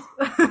Summerhall.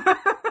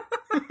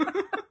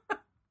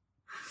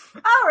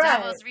 All right.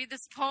 Davos, read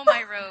this poem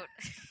I wrote.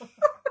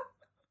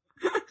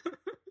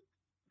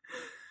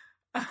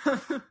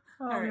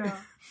 All right. Yeah.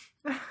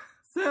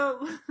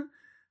 So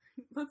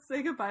let's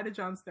say goodbye to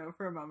Jon Snow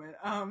for a moment.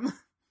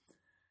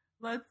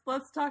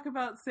 Let's talk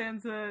about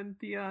Sansa and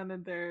Theon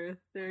and their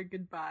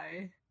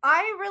goodbye.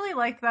 I really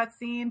liked that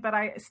scene, but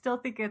I still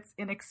think it's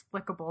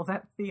inexplicable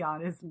that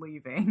Theon is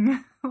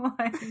leaving.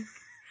 Like,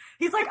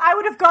 he's like, I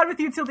would have gone with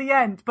you till the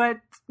end,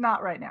 but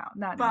not right now.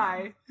 Not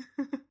bye.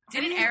 Now.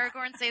 Didn't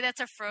Aragorn say that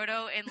to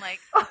Frodo in like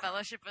the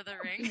Fellowship of the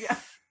Ring? Yeah.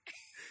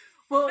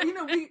 Well, you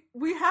know,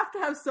 we have to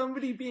have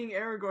somebody being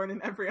Aragorn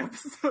in every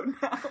episode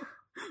now.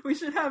 We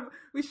should have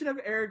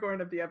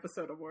Aragorn of the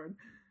episode award.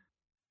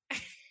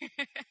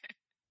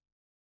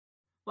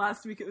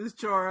 Last week it was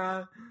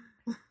Jorah.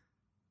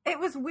 It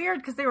was weird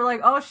because they were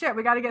like, "Oh shit,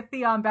 we got to get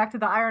Theon back to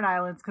the Iron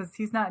Islands because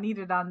he's not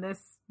needed on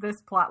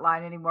this plot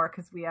line anymore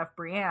because we have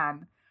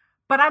Brienne."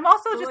 But I'm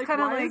also just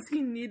kind of like, why is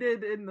he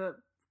needed in the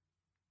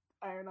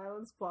Iron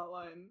Islands plot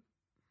line?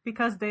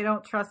 Because they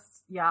don't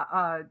trust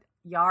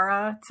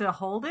Yara to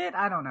hold it.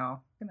 I don't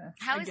know.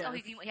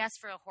 He asked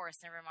for a horse.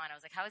 Never mind. I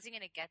was like, how is he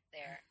going to get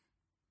there?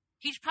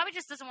 He probably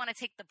just doesn't want to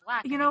take the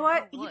black. You know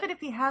what? Even if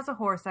he has a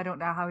horse, I don't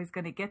know how he's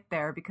going to get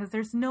there because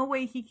there's no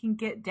way he can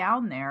get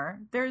down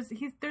there. There's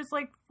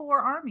like 4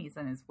 armies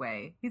in his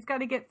way. He's got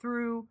to get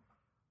through.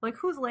 Like,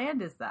 whose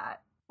land is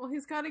that? Well,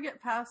 he's got to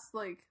get past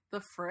like the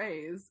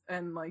Freys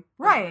and like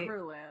the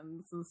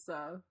Riverlands and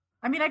stuff.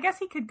 I mean, I guess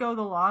he could go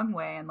the long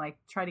way and like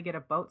try to get a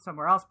boat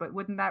somewhere else, but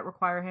wouldn't that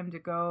require him to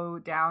go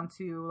down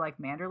to like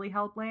Manderly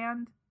held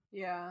land?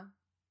 Yeah.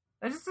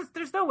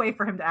 There's no way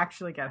for him to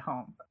actually get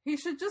home. He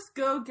should just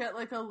go get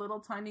like a little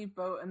tiny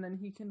boat, and then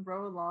he can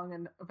row along,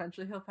 and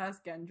eventually he'll pass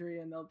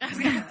Gendry, and they'll I was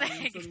be gonna friends,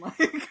 say. and like,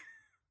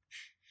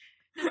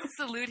 Just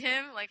salute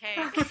him, like,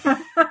 hey.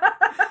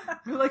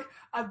 like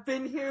I've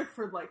been here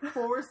for like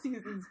 4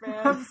 seasons,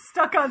 man. I'm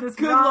stuck on this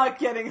Good rock. luck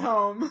getting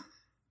home.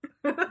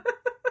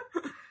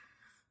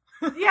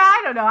 Yeah,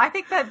 I don't know. I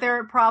think that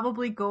they're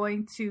probably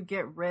going to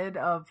get rid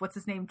of what's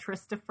his name,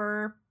 Tristan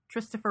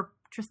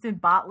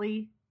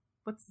Botley.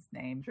 What's his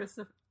name?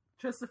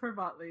 Christopher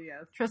Botley,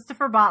 yes.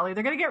 Christopher Botley.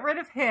 They're going to get rid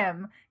of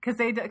him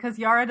because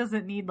Yara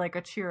doesn't need like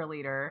a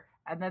cheerleader,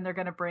 and then they're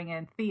going to bring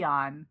in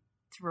Theon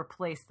to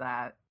replace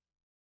that.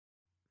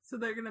 So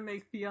they're gonna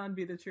make Theon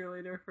be the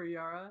cheerleader for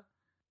Yara.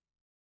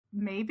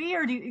 Maybe,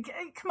 or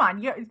come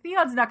on?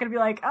 Theon's not going to be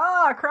like,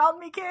 crown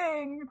me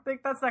king.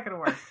 Like, that's not going to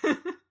work.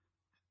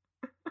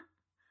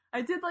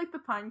 I did like the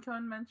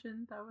pinecone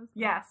mentioned. That was nice.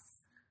 Yes,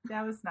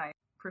 that was nice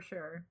for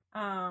sure.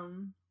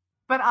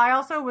 But I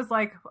also was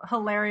like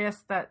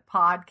hilarious that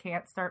Pod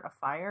can't start a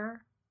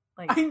fire.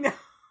 Like, I know.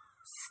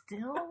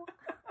 Still.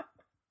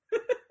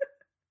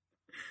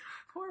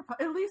 Poor Pod.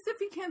 At least if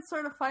he can't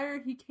start a fire,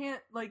 he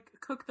can't like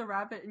cook the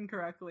rabbit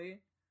incorrectly.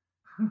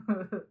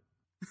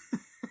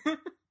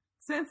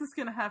 Sansa's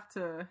gonna have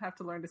to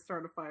learn to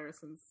start a fire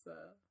since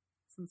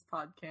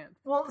Pod can't.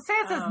 Well,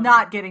 Sansa's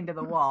not getting to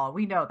the wall.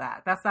 We know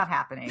that. That's not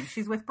happening.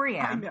 She's with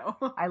Brienne. I know.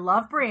 I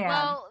love Brienne,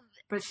 Well,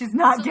 but she's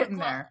not so getting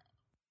there.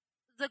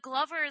 The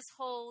Glovers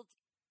hold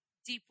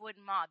Deepwood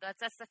Mob.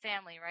 That's the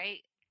family, right?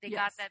 They Yes.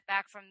 got that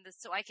back from the.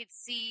 So I could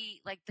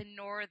see like the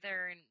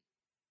northern,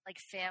 like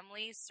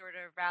families sort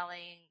of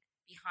rallying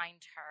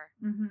behind her.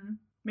 Mm-hmm.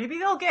 Maybe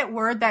they'll get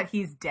word that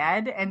he's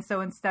dead, and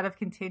so instead of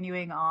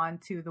continuing on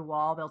to the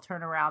wall, they'll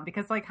turn around.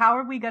 Because, like, how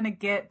are we going to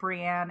get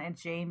Brienne and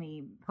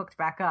Jaime hooked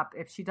back up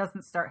if she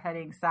doesn't start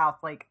heading south,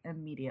 like,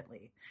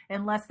 immediately?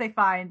 Unless they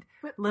find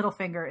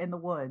Littlefinger in the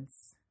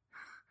woods,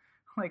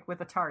 like,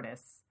 with a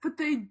TARDIS. But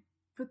they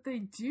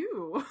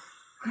do.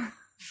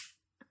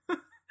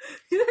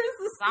 There's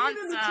a scene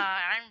in Sansa,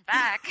 I'm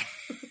back.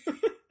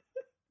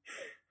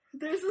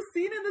 There's a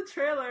scene in the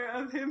trailer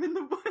of him in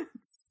the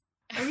woods.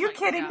 Are you Oh my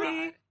kidding God.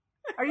 me?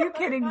 Are you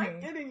kidding I'm me?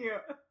 not kidding you.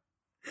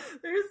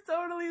 There's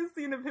totally a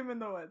scene of him in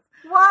the woods.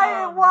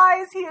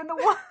 Why is he in the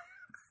woods?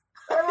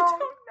 I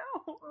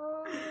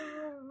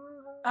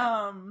don't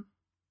know.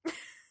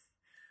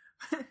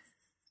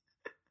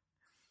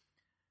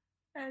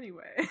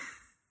 Anyway.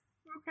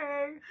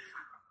 Okay.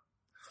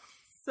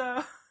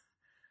 So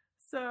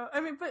I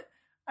mean, but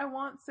I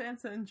want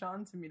Sansa and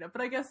Jon to meet up.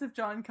 But I guess if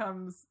Jon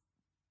comes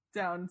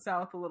down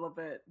south a little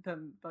bit,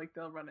 then like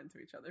they'll run into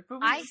each other. But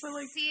I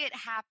see it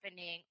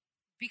happening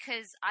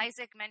because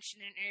Isaac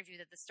mentioned in an interview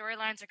that the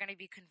storylines are going to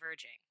be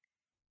converging.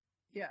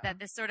 yeah. That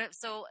this sort of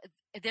so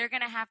they're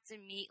going to have to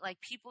meet.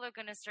 Like people are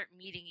going to start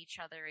meeting each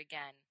other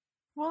again.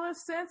 Well, if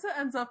Sansa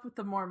ends up with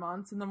the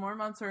Mormonts, and the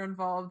Mormonts are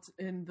involved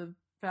in the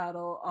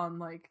battle on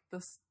like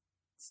the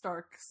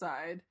Stark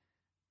side,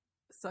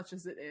 such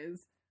as it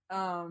is,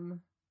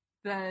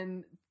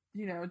 then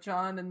you know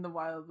Jon and the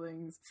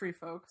Wildlings, Free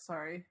Folk.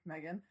 Sorry,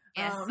 Megan.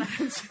 Yes.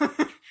 was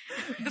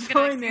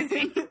Join gonna in.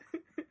 excuse me.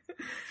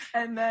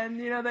 And then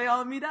you know they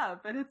all meet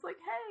up, and it's like,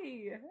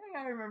 hey,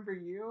 I remember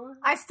you.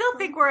 I still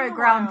think It's we're been at a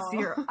ground while.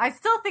 zero. I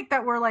still think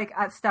that we're like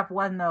at step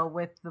 1 though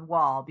with the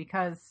wall,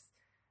 because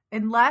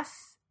unless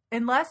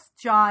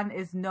Jon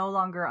is no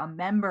longer a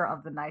member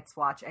of the Night's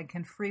Watch and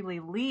can freely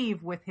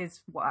leave with his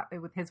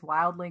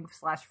wildling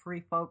 / free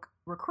folk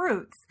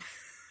recruits,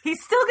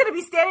 he's still going to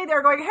be standing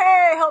there going,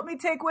 "Hey, help me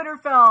take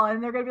Winterfell,"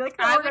 and they're going to be like,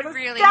 "No, I we're would going to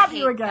really stab hate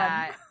you again."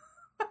 that.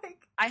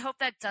 Like, I hope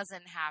that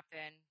doesn't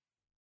happen.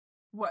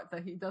 What,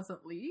 that he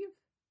doesn't leave?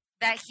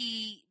 That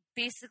he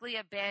basically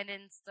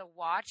abandons the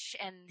Watch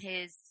and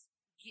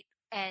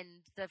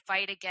the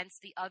fight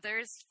against the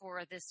others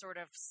for this sort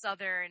of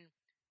southern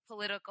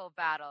political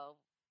battle.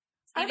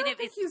 I don't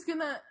think he's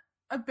gonna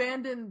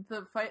abandon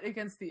the fight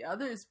against the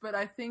others, but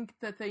I think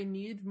that they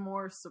need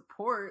more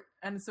support,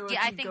 and so if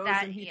Yeah, I he think goes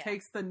that- and he yeah.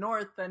 takes the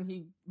north, then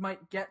he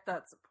might get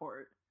that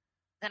support.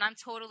 then I'm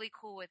totally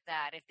cool with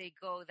that if they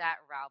go that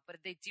route. But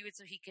if they do it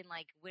so he can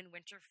like win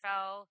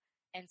Winterfell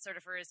and sort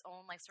of for his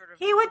own like sort of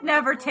he would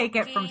never political take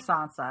it from gain.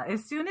 Sansa.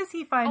 As soon as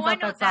he finds Oh, I out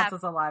know that that.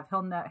 Sansa's alive,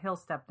 he'll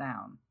step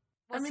down.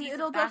 Well, I mean, he's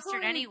it'll a bastard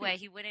definitely anyway. be-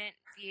 He wouldn't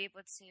be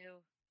able to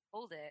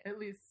hold it. At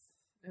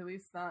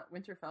least not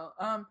Winterfell.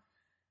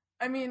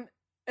 I mean,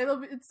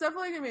 it's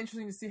definitely gonna be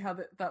interesting to see how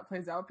that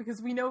plays out,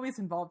 because we know he's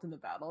involved in the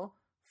battle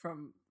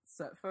from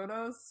set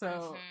photos.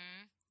 So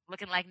Mhm.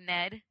 Looking like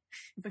Ned.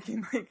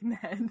 looking like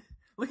Ned,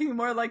 looking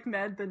more like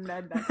Ned than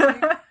Ned next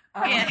week.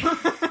 Yeah.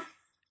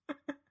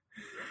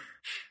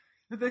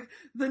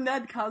 The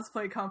Ned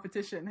cosplay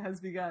competition has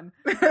begun.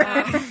 Light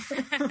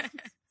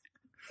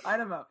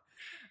him up.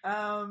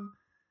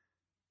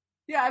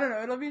 Yeah, I don't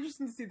know. It'll be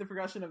interesting to see the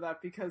progression of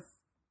that, because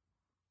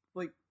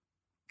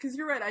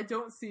you're right. I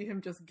don't see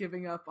him just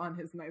giving up on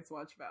his Night's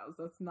Watch vows.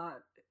 That's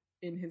not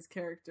in his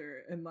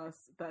character,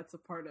 unless that's a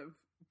part of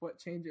what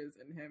changes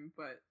in him.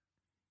 But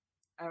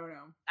I don't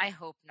know. I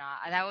hope not.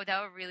 That would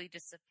really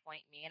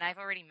disappoint me. And I've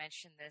already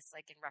mentioned this,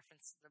 like in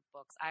reference to the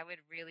books. I would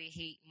really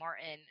hate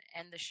Martin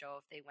and the show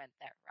if they went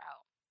that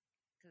route.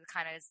 Because it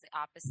kind of is the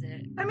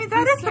opposite. I mean,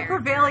 that is the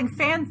prevailing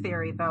fan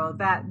theory, though,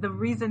 that the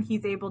reason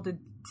he's able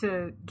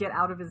to get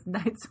out of his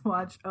Night's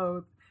Watch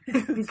oath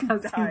is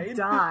because he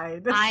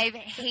died. I've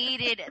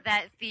hated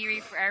that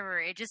theory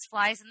forever. It just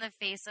flies in the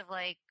face of,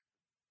 like,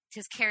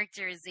 his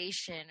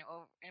characterization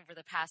over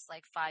the past,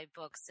 like, 5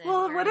 books. And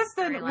well, what if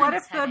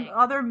the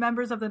other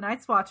members of the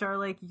Night's Watch are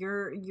like,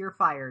 you're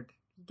fired,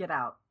 get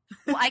out?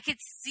 Well, I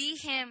could see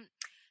him.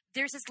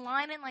 There's this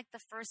line in, like,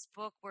 the first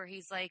book where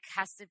he's, like,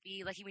 has to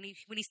be, like, when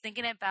he's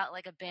thinking about,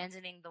 like,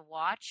 abandoning the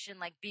watch and,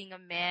 like, being a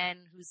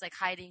man who's, like,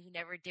 hiding, who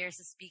never dares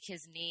to speak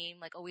his name,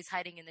 like, always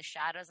hiding in the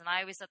shadows. And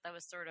I always thought that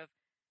was sort of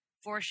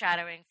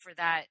foreshadowing for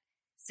that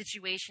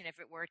situation if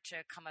it were to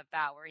come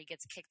about, where he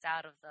gets kicked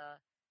out of the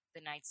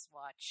Night's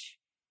Watch.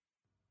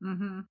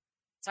 Mm-hmm.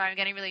 Sorry, I'm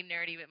getting really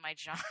nerdy with my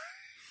John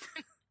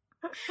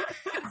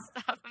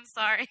stuff. I'm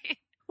sorry.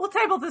 We'll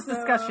table this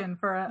discussion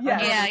for a yeah.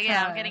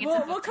 I'm getting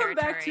into we'll come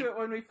back to it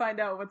when we find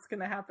out what's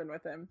going to happen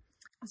with him.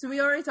 So we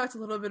already talked a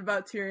little bit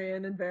about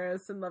Tyrion and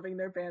Varys and loving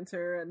their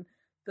banter, and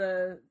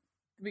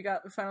we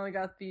finally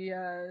got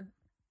the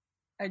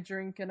I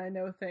drink and I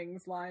know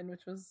things line,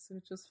 which was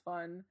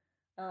fun.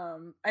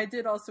 I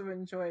did also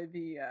enjoy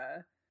the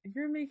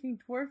you're making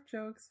dwarf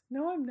jokes.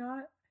 No, I'm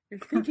not.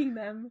 You're thinking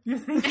them. You're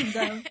thinking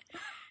them.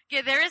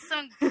 Yeah, there is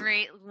some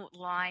great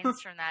lines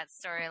from that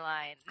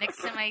storyline.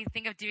 Next time I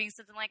think of doing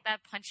something like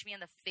that, punch me in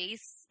the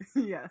face.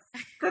 Yes.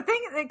 The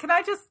thing, can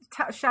I just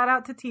shout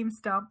out to Team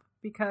Stump,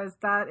 because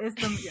that is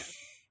the yes.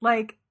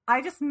 Like,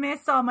 I just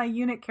miss all my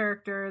unit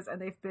characters, and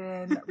they've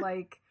been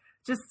like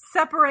just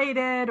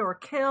separated or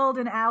killed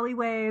in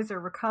alleyways or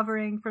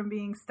recovering from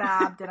being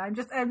stabbed, and I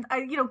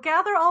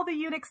gather all the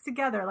eunuchs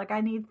together. Like,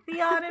 I need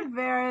Theon and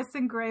Varys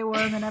and Grey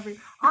Worm and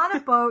on a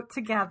boat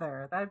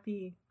together. That'd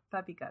be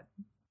good.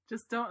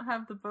 Just don't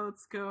have the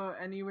boats go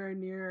anywhere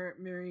near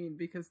Meereen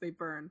because they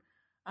burn.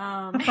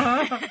 That's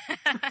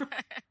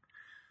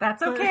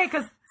okay,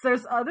 because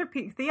there's other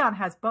people. Theon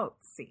has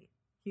boats, see.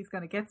 He's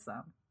going to get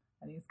some.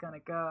 And he's going to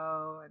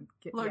go and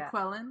get... Lord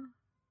Quellen?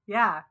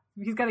 Yeah.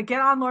 He's going to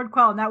get on Lord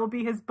Quellen. That will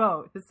be his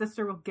boat. His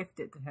sister will gift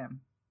it to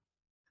him.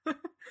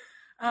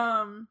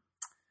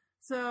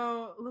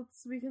 So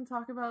we can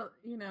talk about,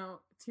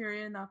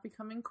 Tyrion not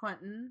becoming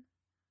Quentin.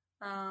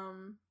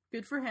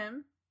 Good for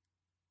him.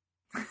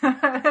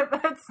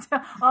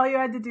 All you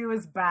had to do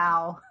was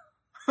bow.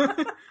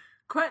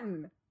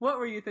 Quentin, what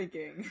were you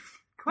thinking?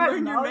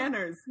 Quentin, learn your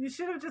manners. You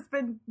should have just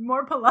been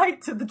more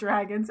polite to the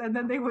dragons, and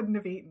then they wouldn't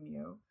have eaten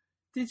you.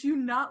 Did you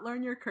not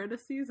learn your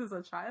courtesies as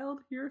a child?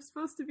 You're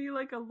supposed to be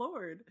like a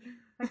lord.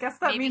 I guess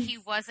that maybe means he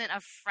wasn't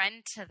a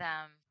friend to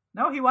them.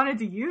 No, he wanted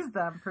to use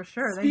them for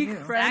sure. Speak, they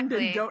knew. friend,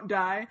 Exactly. and don't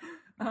die.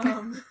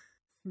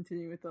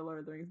 Continue with the Lord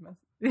of the Rings message.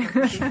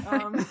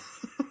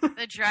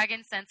 The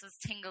dragon sense was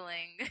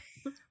tingling.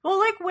 Well,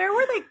 like, where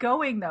were they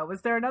going, though?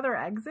 Was there another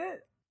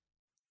exit?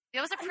 It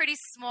was a pretty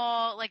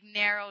small, like,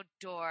 narrow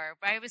door,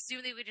 but I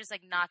assume they would just,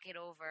 like, knock it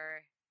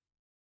over.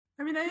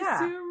 I mean, I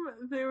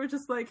assume they were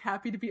just, like,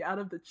 happy to be out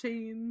of the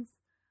chains.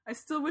 I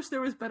still wish there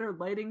was better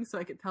lighting so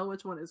I could tell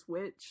which one is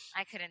which.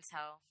 I couldn't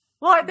tell.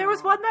 Well, there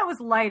was one that was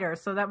lighter,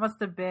 so that must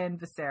have been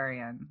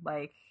Viserion.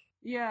 Like,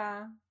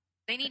 yeah.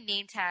 They need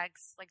name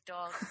tags, like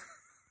dogs.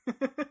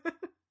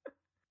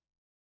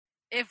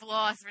 If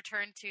lost,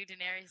 return to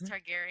Daenerys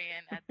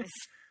Targaryen at this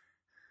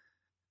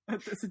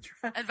address.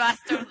 at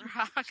Bastos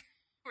Rock,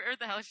 where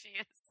the hell she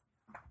is.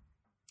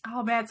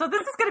 oh man, so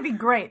this is going to be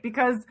great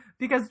because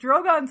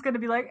Drogon's going to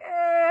be like,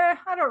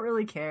 I don't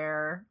really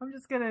care. I'm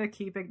just going to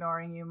keep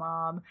ignoring you,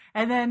 Mom.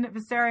 And then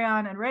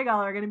Viserion and Rhaegal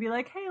are going to be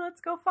like, hey,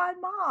 let's go find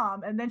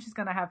Mom. And then she's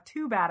going to have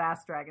 2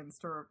 badass dragons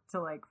to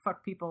like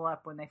fuck people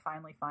up when they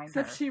finally find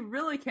her. Except she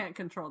really can't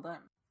control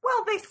them.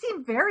 Well, they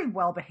seem very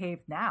well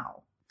behaved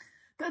now.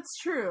 That's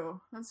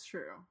true.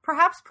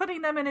 Perhaps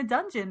putting them in a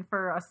dungeon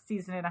for a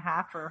season and a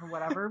half or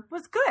whatever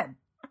was good.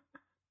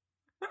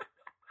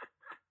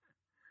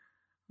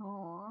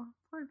 Aw,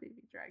 poor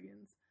baby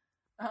dragons.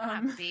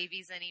 Not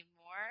babies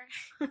anymore.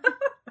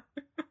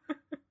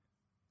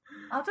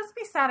 I'll just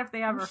be sad if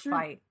they ever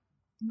fight.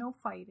 No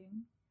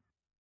fighting.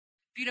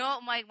 You know,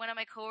 one of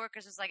my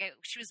coworkers was like,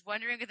 she was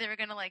wondering if they were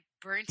gonna like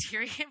burn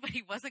Tyrion, but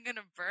he wasn't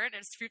gonna burn,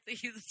 and prove that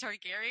he was a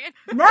Targaryen.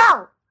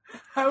 No.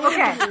 I would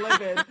have been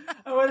livid.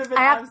 I would have been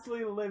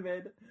absolutely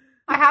livid.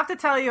 I have to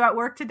tell you, at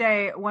work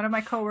today, one of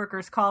my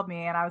coworkers called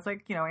me, and I was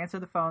like, answer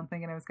the phone,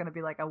 thinking it was going to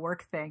be like a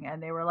work thing,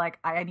 and they were like,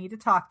 I need to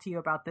talk to you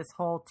about this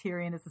whole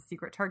Tyrion is a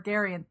secret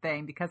Targaryen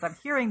thing, because I'm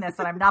hearing this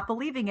and I'm not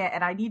believing it,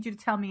 and I need you to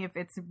tell me if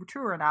it's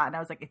true or not. And I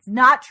was like, it's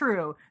not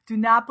true. Do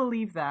not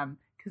believe them,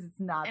 because it's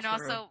not true.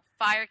 And also,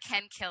 fire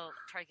can kill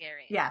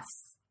Targaryen. Yes,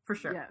 for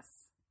sure. Yes.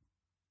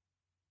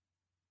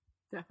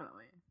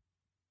 Definitely.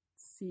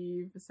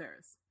 See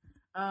Viserys.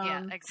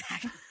 Yeah,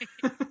 exactly.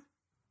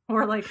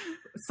 Or like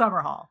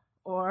Summerhall.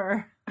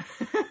 Or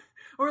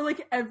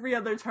like every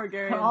other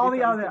Targaryen. All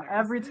the other,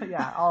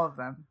 all of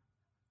them.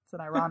 It's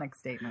an ironic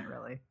statement,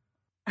 really.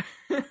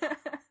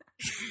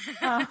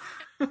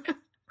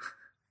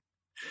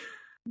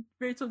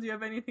 Rachel, do you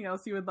have anything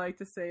else you would like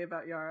to say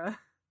about Yara?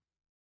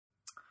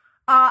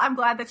 I'm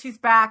glad that she's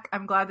back.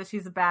 I'm glad that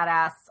she's a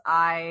badass.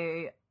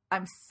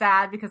 I'm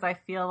sad because I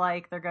feel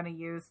like they're going to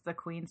use the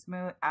Queen's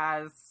Moot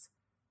as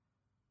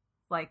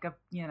like a,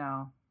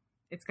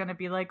 it's going to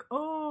be like,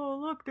 oh,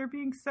 look, they're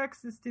being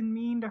sexist and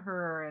mean to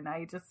her. And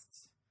I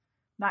just,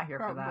 not here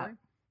for that.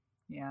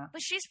 Yeah.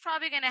 But she's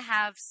probably going to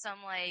have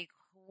some like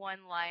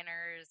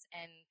one-liners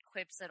and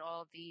quips at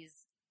all these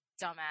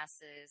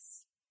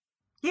dumbasses.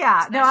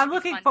 Yeah, So no, that I'm should be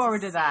looking fun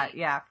forward to to that. see.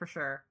 Yeah, for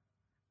sure.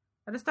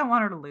 I just don't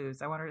want her to lose.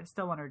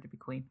 Still want her to be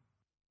queen.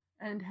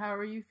 And how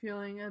are you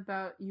feeling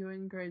about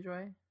Ewan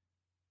Greyjoy?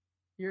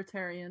 You're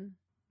Tyrion.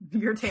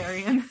 You're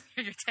Tyrion.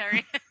 You're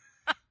Tyrion.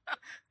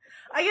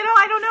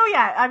 I don't know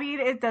yet. I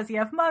mean, does he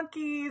have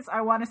monkeys?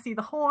 I want to see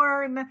the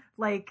horn.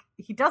 Like,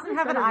 he doesn't There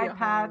have an better be eye a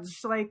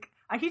patch. Like,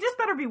 he just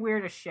better be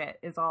weird as shit.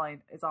 Is all I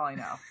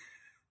know.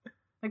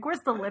 Like, where's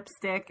the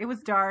lipstick? It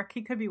was dark.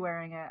 He could be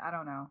wearing it. I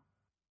don't know.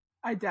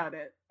 I doubt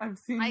it. I've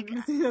seen I-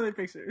 seen other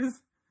pictures.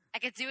 I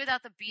could do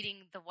without the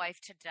beating the wife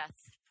to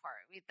death part.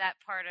 That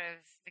part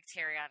of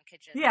Victorion could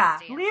just Yeah,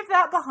 stay in leave the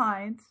that books.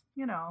 behind.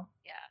 Yeah.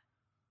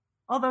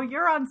 Although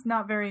Euron's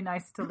not very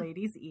nice to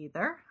ladies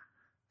either.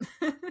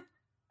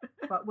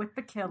 But with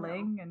the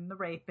killing and the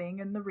raping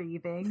and the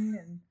reaving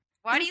and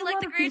Why do There's you a like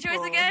lot the of people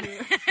Greyjoys again?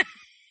 who-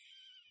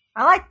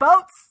 I like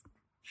boats.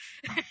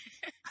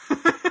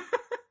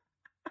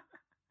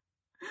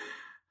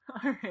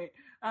 All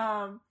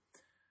right.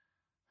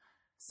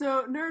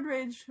 So nerd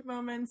rage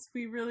moments.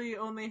 We really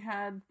only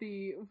had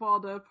the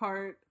Walda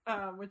part,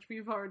 which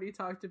we've already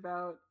talked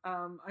about.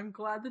 I'm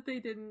glad that they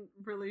didn't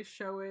really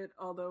show it,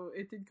 although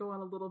it did go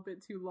on a little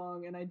bit too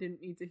long, and I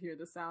didn't need to hear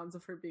the sounds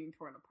of her being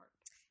torn apart.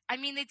 I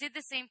mean, they did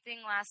the same thing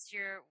last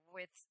year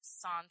with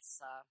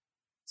Sansa.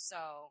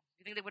 So,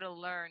 you think they would have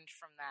learned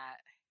from that?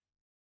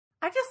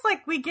 I just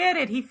we get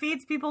it. He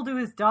feeds people to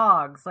his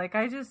dogs. Like,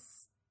 I just,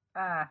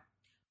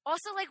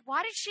 Also, like,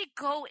 why did she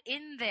go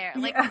in there?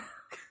 Like, yeah.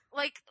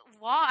 like,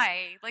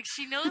 why? Like,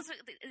 she knows,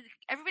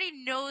 everybody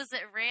knows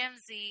that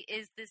Ramsay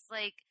is this,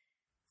 like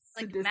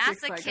Sadistic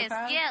masochist.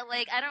 psychopath? Yeah,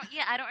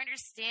 I don't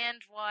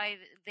understand why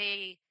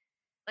they,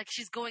 like,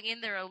 she's going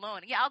in there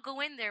alone. Yeah, I'll go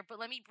in there, but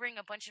let me bring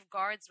a bunch of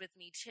guards with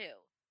me,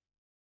 too.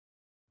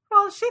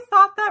 Well, she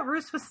thought that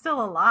Roose was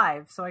still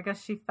alive, so I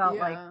guess she felt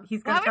Yeah. like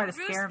he's Why gonna try would to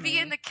Bruce scare be me.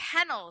 in the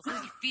kennels?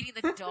 Is he feeding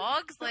the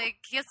dogs? Like,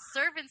 he has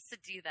servants to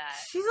do that.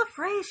 She's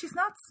afraid. She's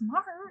not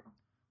smart.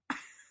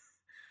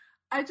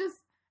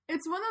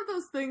 It's one of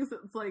those things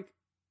that's like,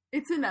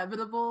 it's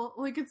inevitable.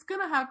 Like, it's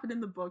gonna happen in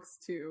the books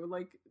too.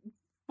 Like,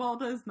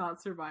 Walda is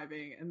not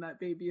surviving, and that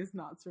baby is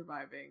not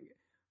surviving.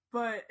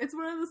 But it's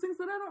one of those things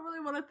that I don't really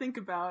want to think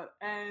about,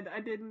 and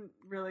I didn't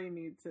really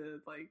need to,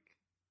 like,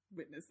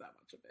 witness that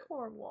much of it.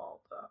 Poor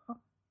Walda.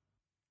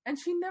 And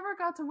she never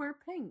got to wear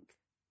pink.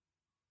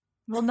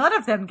 Well, none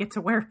of them get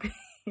to wear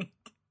pink.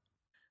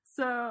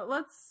 So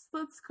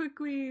let's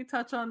quickly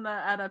touch on the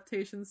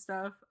adaptation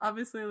stuff.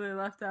 Obviously, they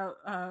left out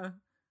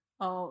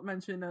all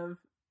mention of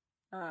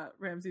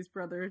Ramsay's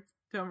brother,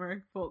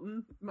 Domeric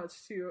Bolton, much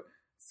to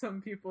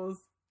some people's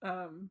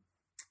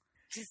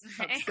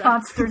Dismay.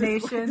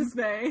 Consternation.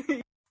 dismay.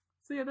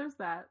 So yeah, there's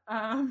that.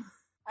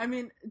 I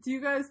mean, do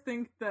you guys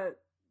think that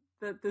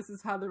this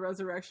is how the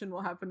resurrection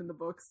will happen in the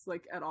books,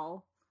 like, at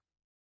all?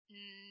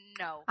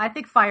 No. I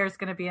think Fire's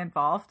gonna be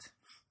involved,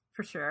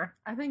 for sure.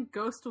 I think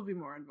Ghost will be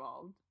more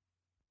involved.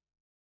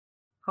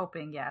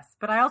 Hoping, yes.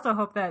 But I also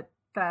hope that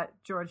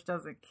George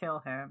doesn't kill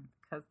him,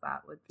 because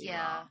that would be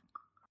wrong.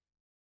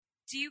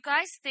 Do you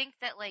guys think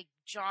that, like,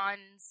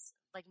 John's,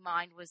 like,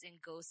 mind was in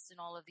Ghost in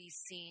all of these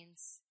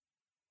scenes?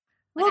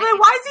 Like, Well, I then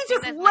think why that's is he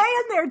just something laying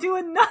that, there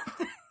doing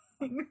nothing?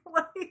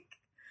 Like,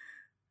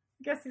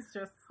 I guess he's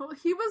just... Well,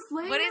 he was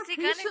laying What there is he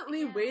gonna-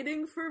 patiently yeah.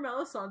 waiting for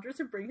Melisandre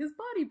to bring his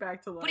body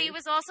back to life. But he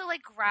was also,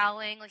 like,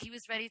 growling, like, he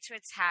was ready to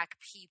attack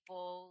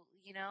people,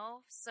 you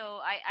know? So,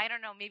 I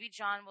don't know, maybe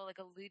John will, like,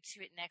 allude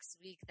to it next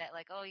week that,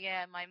 like, oh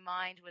yeah, my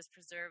mind was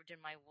preserved in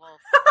my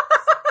wolf.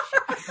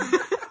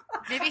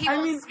 Maybe he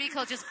won't speak,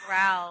 he'll just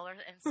growl or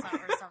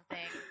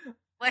something.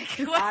 Like,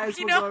 His what, eyes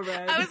you will know, go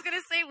red. I was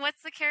gonna say,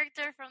 what's the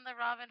character from the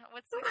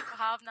what's the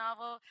Hob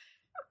novel?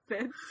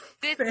 Fitz.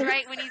 Fitz, Fitz.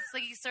 right? When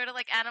he's sort of,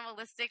 like,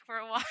 animalistic for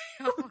a while.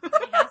 He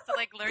has to,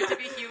 like, learn to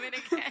be human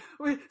again.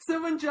 Wait,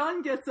 so when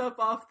John gets up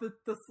off the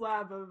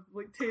slab of,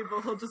 like,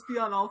 table, he'll just be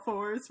on all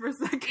fours for a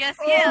second. Yes,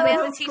 yeah, we have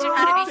to that's teach him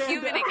how to be so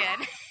human stand-up.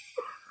 again.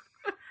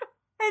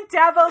 And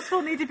Davos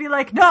will need to be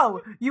like,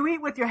 no, you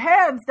eat with your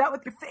hands, not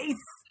with your face.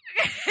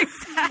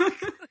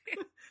 Exactly.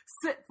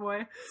 Sit,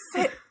 boy.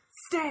 Sit,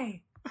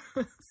 stay.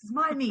 This is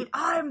my meat.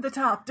 I'm the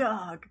top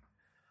dog.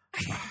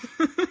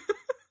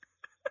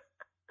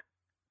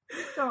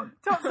 Don't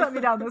set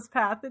me down this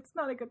path. It's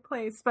not a good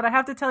place. But I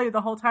have to tell you,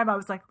 the whole time I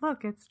was like,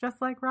 look, it's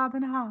just like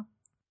Robin Hobb.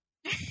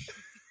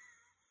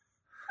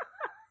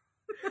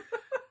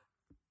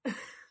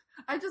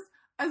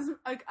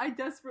 I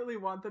desperately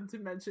want them to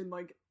mention,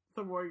 like,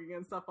 the warging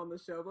and stuff on the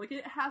show. But, like,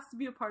 it has to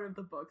be a part of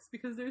the books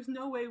because there's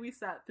no way we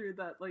sat through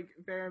that, like,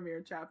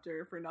 Varamir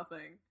chapter for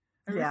nothing.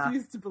 I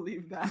refuse to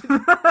believe that.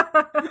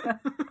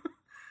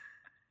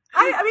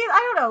 I mean,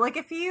 I don't know. Like,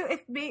 if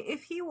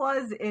he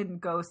was in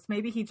Ghost,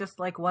 maybe he just,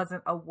 like,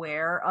 wasn't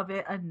aware of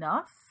it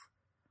enough.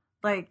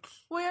 Like,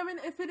 well, I mean,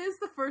 if it is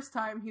the first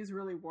time he's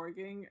really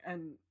warging,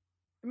 and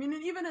I mean,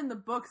 and even in the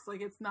books,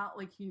 like, it's not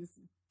like he's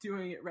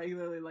doing it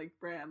regularly like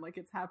Bran. Like,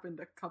 it's happened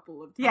a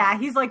couple of times. Yeah,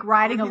 he's like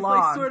riding along,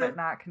 like, sort but of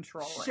not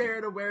controlling.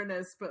 Shared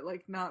awareness, but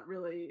like not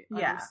really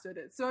understood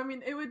it. So, I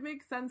mean, it would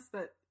make sense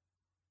that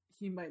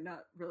he might not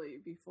really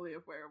be fully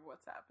aware of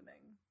what's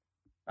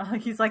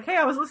happening. He's like, hey,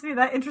 I was listening to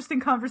that interesting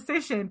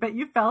conversation, but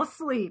you fell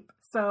asleep,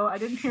 so I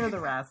didn't hear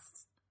the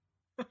rest.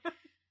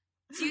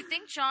 Do you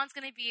think John's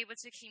going to be able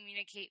to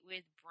communicate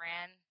with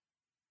Bran?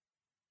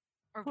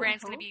 Or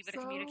Bran's going to be able to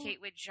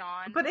communicate with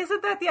John? But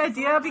isn't that the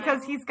idea?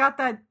 Because he's got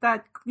that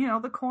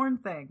the corn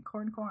thing.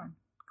 Corn.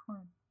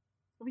 Well,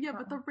 yeah,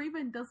 but the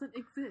Raven doesn't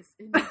exist.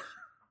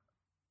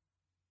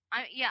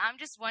 I'm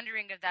just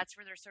wondering if that's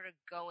where they're sort of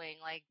going.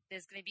 Like,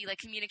 there's going to be, like,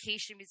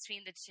 communication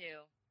between the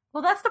two.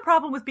 Well, that's the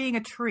problem with being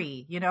a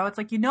tree, you know? It's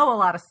like you know a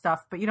lot of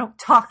stuff, but you don't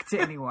talk to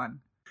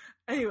anyone.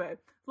 Anyway,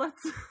 let's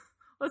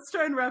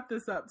try and wrap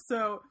this up.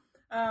 So,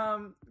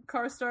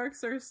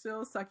 Karstarks are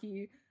still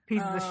sucky.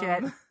 Pieces of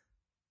shit.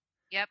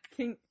 Yep.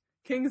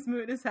 King's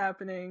Moot is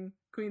happening.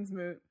 Queen's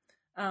Moot.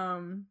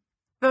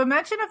 The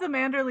mention of the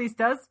Manderleys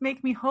does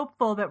make me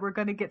hopeful that we're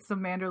going to get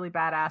some Manderley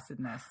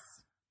badassedness.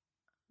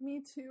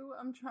 Me too.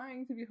 I'm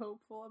trying to be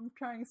hopeful. I'm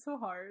trying so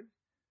hard.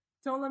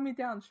 Don't let me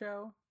down,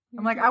 show.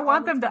 I'm like, I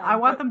want them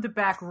to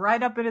back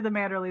right up into the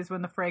Manderleys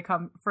when the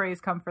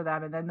Freys come for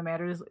them, and then the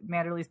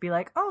Manderleys be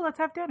like, oh, let's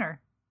have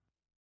dinner.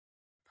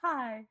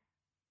 Pie.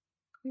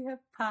 We have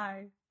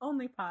pie.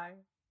 Only pie.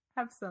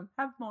 Have some.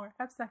 Have more.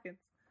 Have seconds.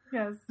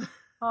 Yes.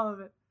 All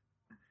of it.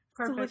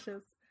 Perfect.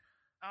 Delicious.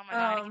 Oh my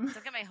god,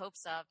 don't get my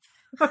hopes up.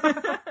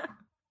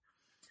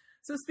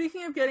 So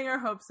speaking of getting our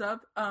hopes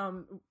up,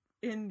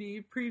 in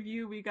the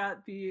preview we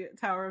got the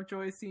Tower of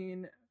Joy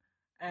scene,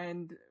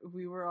 and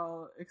we were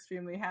all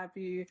extremely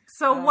happy.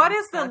 So what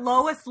is the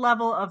lowest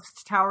level of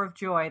Tower of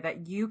Joy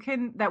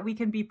that we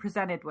can be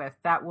presented with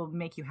that will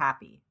make you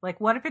happy? Like,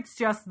 what if it's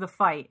just the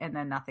fight and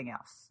then nothing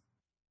else?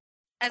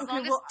 As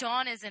long as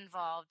Dawn is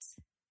involved.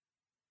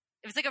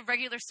 If it's like a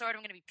regular sword,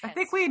 I'm going to be pissed. I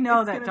think we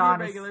know that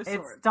Dawn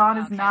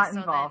is not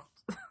involved.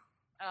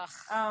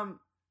 Then,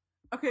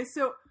 okay,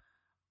 so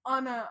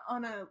on a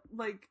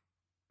like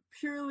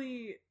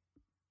purely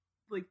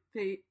like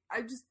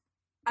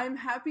I'm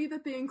happy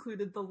that they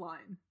included the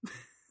line.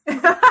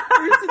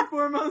 First and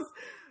foremost,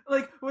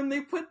 like when they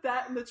put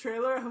that in the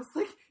trailer, I was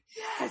like,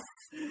 yes,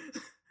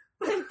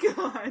 thank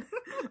God.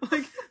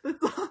 Like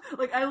that's all,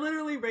 like I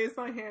literally raised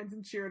my hands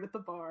and cheered at the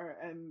bar,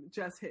 and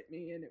Jess hit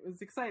me, and it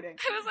was exciting.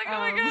 I was like, oh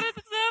my god,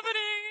 it's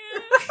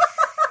happening.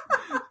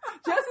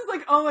 Jess is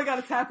like, oh my god,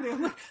 it's happening.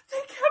 I'm like, they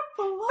kept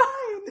the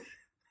line.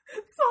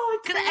 That's all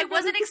because I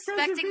wasn't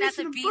expecting that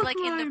to be like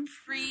in the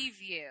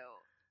preview.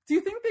 Do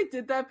you think they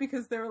did that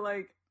because they were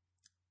like,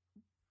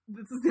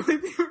 this is the only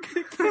thing we're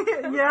gonna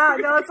get? Yeah,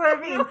 no, that's what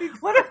I mean.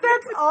 What if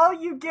that's all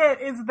you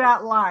get is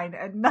that line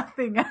and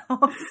nothing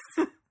else?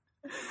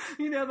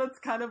 You know, that's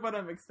kind of what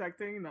I'm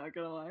expecting, not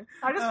gonna lie.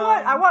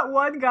 I want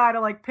one guy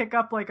to like pick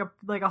up like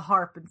a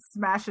harp and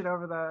smash it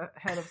over the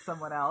head of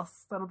someone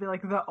else. That'll be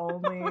like the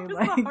only Where's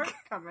like the harp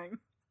coming.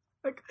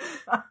 Like,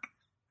 fuck.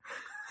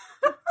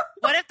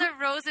 What if the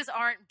roses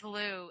aren't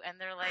blue and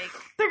they're like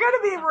they're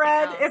gonna be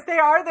red? Else. If they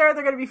are there,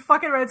 they're gonna be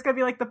fucking red. It's gonna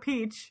be like the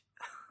peach.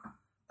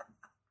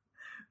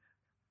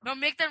 No,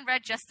 make them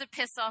red just to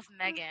piss off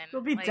Megan.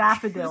 They'll be like,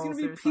 daffodils. There's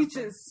gonna be or peaches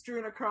something.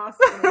 strewn across.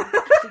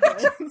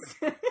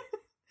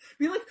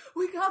 Be like,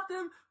 we got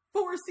them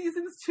 4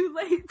 seasons too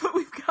late, but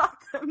we've got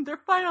them.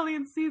 They're finally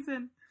in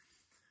season.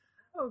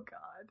 Oh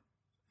God,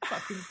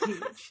 fucking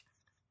peach.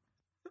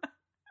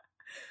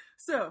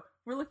 So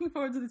we're looking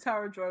forward to the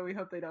Tower of Joy. We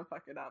hope they don't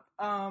fuck it up.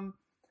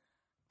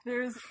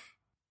 There's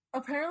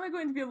apparently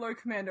going to be a Lord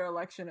Commander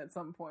election at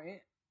some point.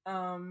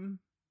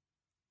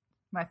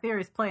 My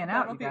theory's playing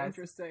out, you That'll be guys.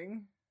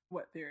 interesting.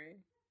 What theory?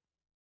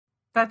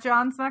 That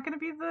John's not going to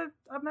be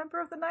a member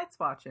of the Night's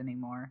Watch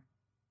anymore.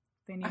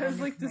 They need I was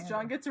like, does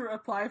John get to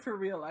apply for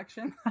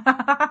re-election?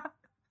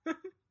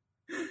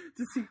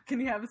 Can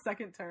he have a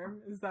second term?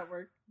 Does that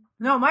work?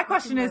 No, my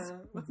question is,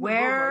 what's the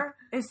where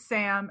is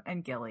Sam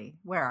and Gilly?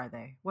 Where are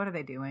they? What are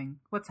they doing?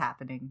 What's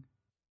happening?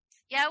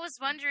 Yeah, I was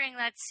wondering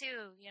that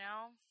too, you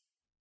know?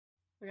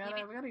 We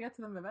gotta get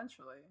to them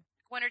eventually.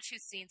 1 or 2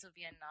 scenes would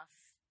be enough.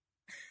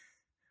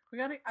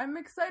 I'm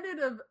excited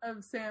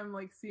of Sam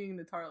like seeing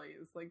the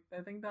Tarleys. Like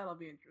I think that'll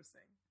be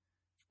interesting.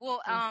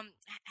 Well,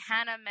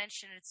 Hannah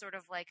mentioned it's sort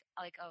of like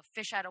a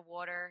fish out of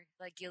water,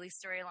 like Gilly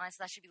storyline, so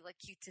that should be like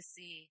cute to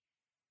see.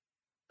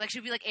 Like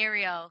should be like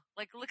Ariel.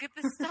 Like look at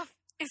this stuff.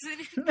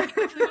 Isn't it? Like,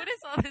 what is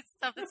all this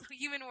stuff? This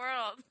human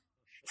world.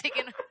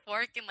 Taking a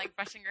fork and like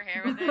brushing her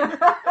hair with it.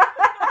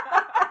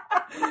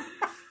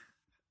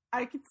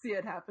 I could see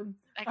it happen.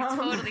 I could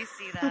totally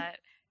see that.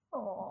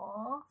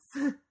 Aww.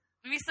 It'd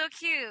be so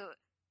cute.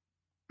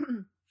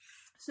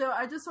 So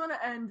I just want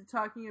to end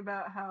talking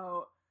about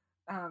how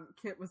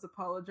Kit was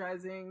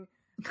apologizing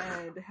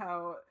and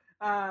how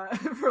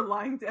for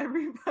lying to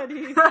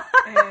everybody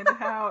and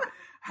how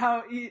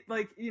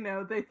like, you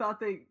know, they thought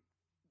they,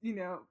 you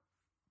know,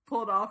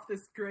 pulled off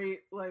this great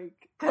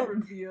like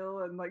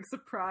reveal and like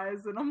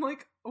surprise, and I'm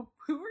like, oh,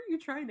 who are you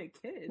trying to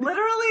kid?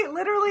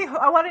 Literally,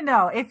 I want to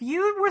know if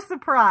you were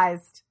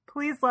surprised.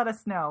 Please let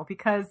us know,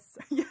 because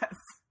Yes,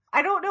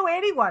 I don't know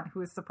anyone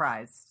who is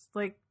surprised.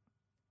 Like,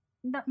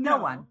 no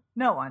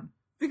one.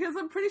 Because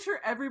I'm pretty sure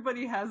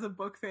everybody has a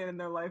book fan in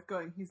their life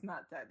going, he's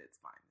not dead, it's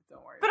fine,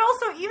 don't worry. But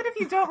also, even if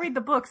you don't read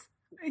the books,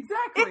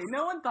 exactly,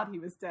 no one thought he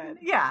was dead.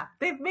 yeah,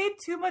 they've made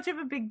too much of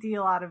a big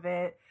deal out of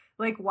it.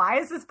 Like, why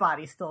is his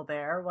body still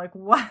there? Like,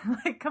 what?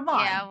 Like, come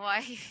on. Yeah, why?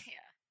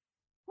 Yeah.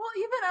 Well,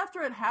 even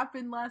after it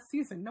happened last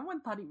season, no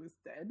one thought he was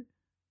dead.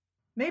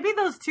 Maybe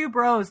those two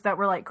bros that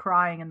were like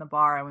crying in the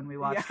bar when we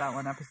watched that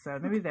one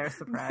episode, maybe they're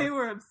surprised. They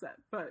were upset,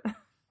 but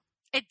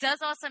It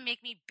does also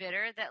make me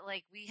bitter that,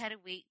 like, we had to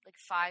wait, like,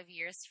 5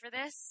 years for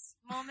this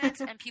moment,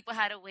 and people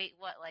had to wait,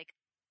 what, like,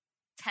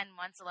 10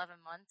 months, 11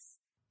 months?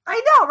 I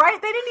know, right?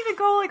 They didn't even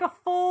go like a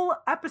full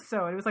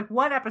episode. It was like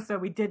one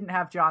episode we didn't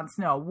have Jon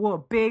Snow. Whoa,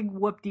 big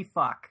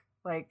whoop-de-fuck.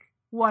 Like,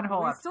 one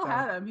whole we episode. still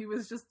had him. He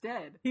was just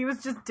dead. He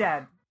was just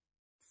dead.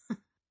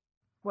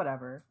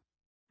 Whatever.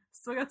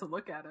 Still got to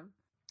look at him.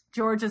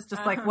 George is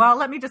just like, well,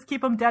 let me just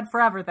keep him dead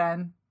forever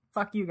then.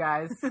 Fuck you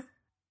guys.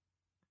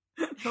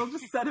 They'll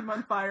just set him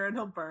on fire and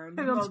he'll burn.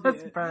 He'll That'll be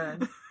just it.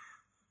 burn.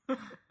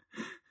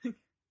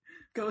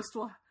 Ghost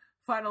will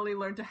finally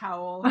learn to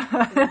howl.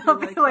 It'll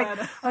be like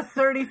that. a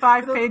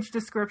 35-page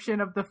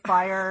description of the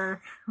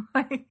fire.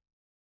 Like,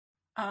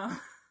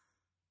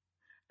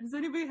 does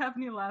anybody have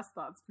any last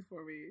thoughts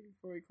before we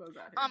close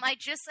out here?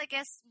 I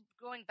guess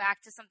going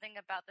back to something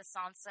about the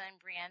Sansa and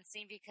Brienne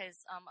scene,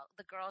 because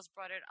the girls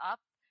brought it up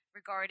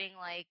regarding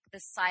like the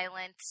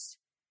silent,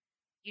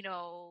 you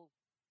know,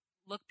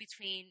 look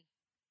between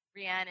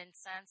Brienne and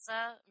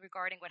Sansa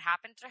regarding what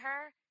happened to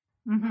her.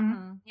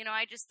 mm-hmm. You know,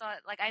 I just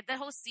thought, like, the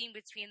whole scene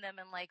between them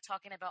and, like,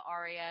 talking about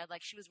Arya,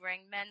 like, she was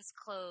wearing men's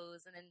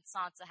clothes, and then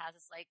Sansa has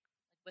this, like,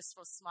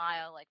 wistful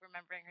smile, like,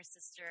 remembering her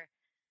sister.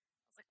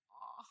 I was like,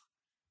 aw.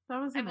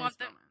 That was a nice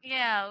moment.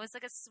 Yeah, it was,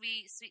 like, a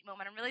sweet, sweet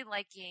moment. I'm really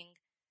liking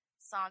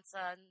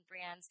Sansa and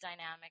Brienne's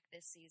dynamic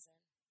this season.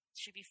 It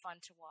should be fun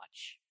to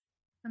watch.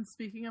 And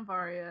speaking of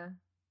Arya,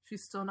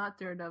 she's still not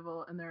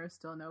Daredevil, and there are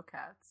still no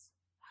cats.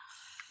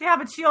 Yeah,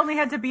 but she only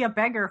had to be a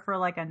beggar for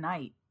like a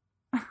night.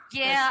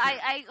 Yeah,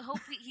 I hope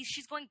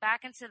she's going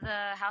back into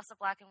the House of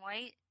Black and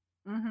White.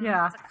 Mm-hmm.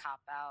 Yeah. It's a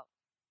cop-out.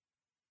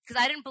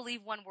 Because I didn't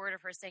believe one word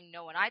of her saying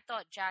no, and I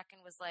thought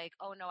Jaqen was like,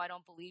 oh no, I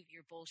don't believe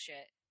your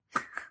bullshit.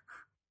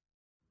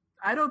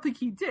 I don't think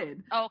he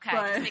did. Oh, okay,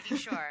 but... just making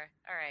sure.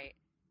 All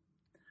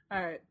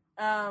right.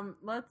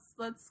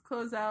 Let's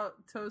close out.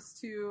 Toast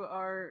to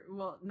our,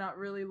 well, not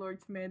really Lord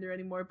Commander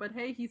anymore, but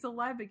hey, he's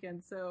alive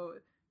again, so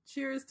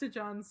cheers to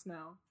Jon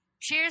Snow.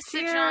 Cheers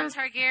to Jon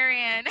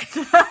Targaryen.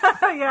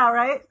 Yeah,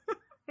 right?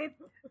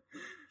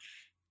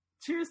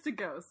 Cheers to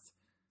Ghost.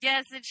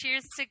 Yes, and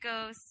cheers to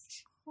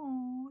Ghost.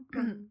 Oh,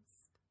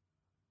 Ghost.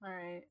 All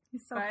right.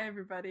 So bye,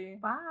 everybody.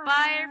 Bye.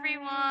 Bye,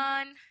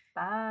 everyone.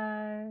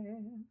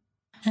 Bye.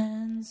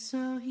 And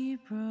so he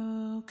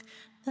broke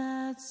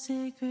that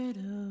sacred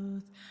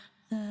oath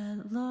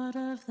that Lord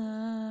of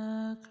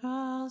the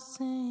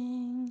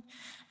Crossing,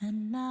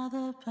 and now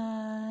the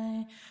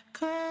pie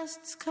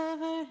crusts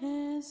cover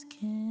his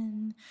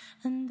kin,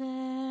 and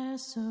they're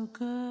so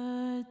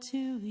good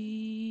to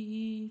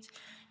eat.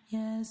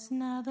 Yes,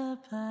 now the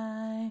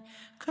pie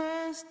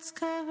crusts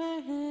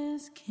cover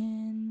his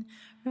kin,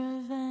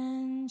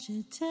 revenge,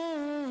 it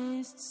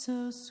tastes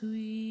so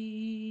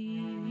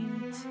sweet.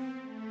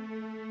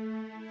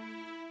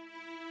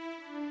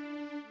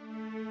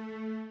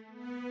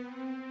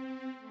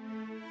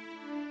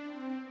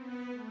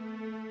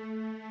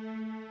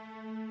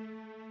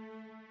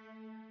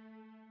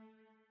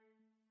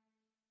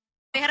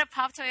 They had a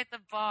pop toy at the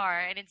bar,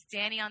 and it's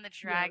Danny on the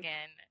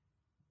Dragon,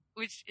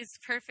 which is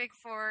perfect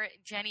for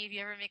Jenny if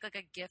you ever make like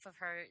a gif of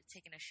her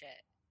taking a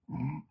shit.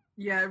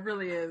 Yeah, it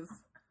really is.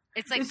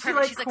 It's like Is she, perfect.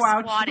 like, She's like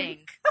crouching?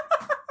 squatting.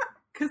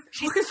 Because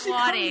She's she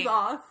squatting. comes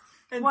off,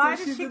 and Why so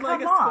does she's she in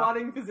like come a off?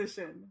 squatting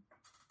position.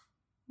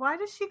 Why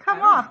does she come I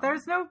don't off? know.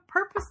 There's no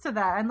purpose to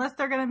that unless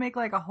they're going to make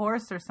like a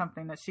horse or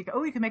something that she can...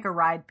 Oh, you can make her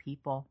ride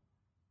people.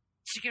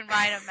 She can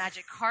ride a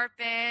magic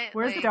carpet.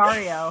 Where's like...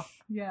 Dario?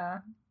 Yeah.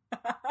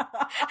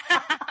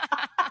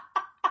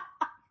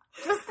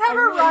 Just I have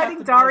her really have riding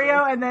to buy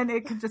Dario, this. and then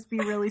it could just be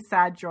really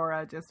sad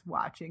Jorah just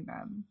watching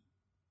them.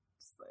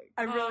 Just like,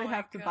 I really Oh my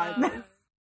have to buy God. this.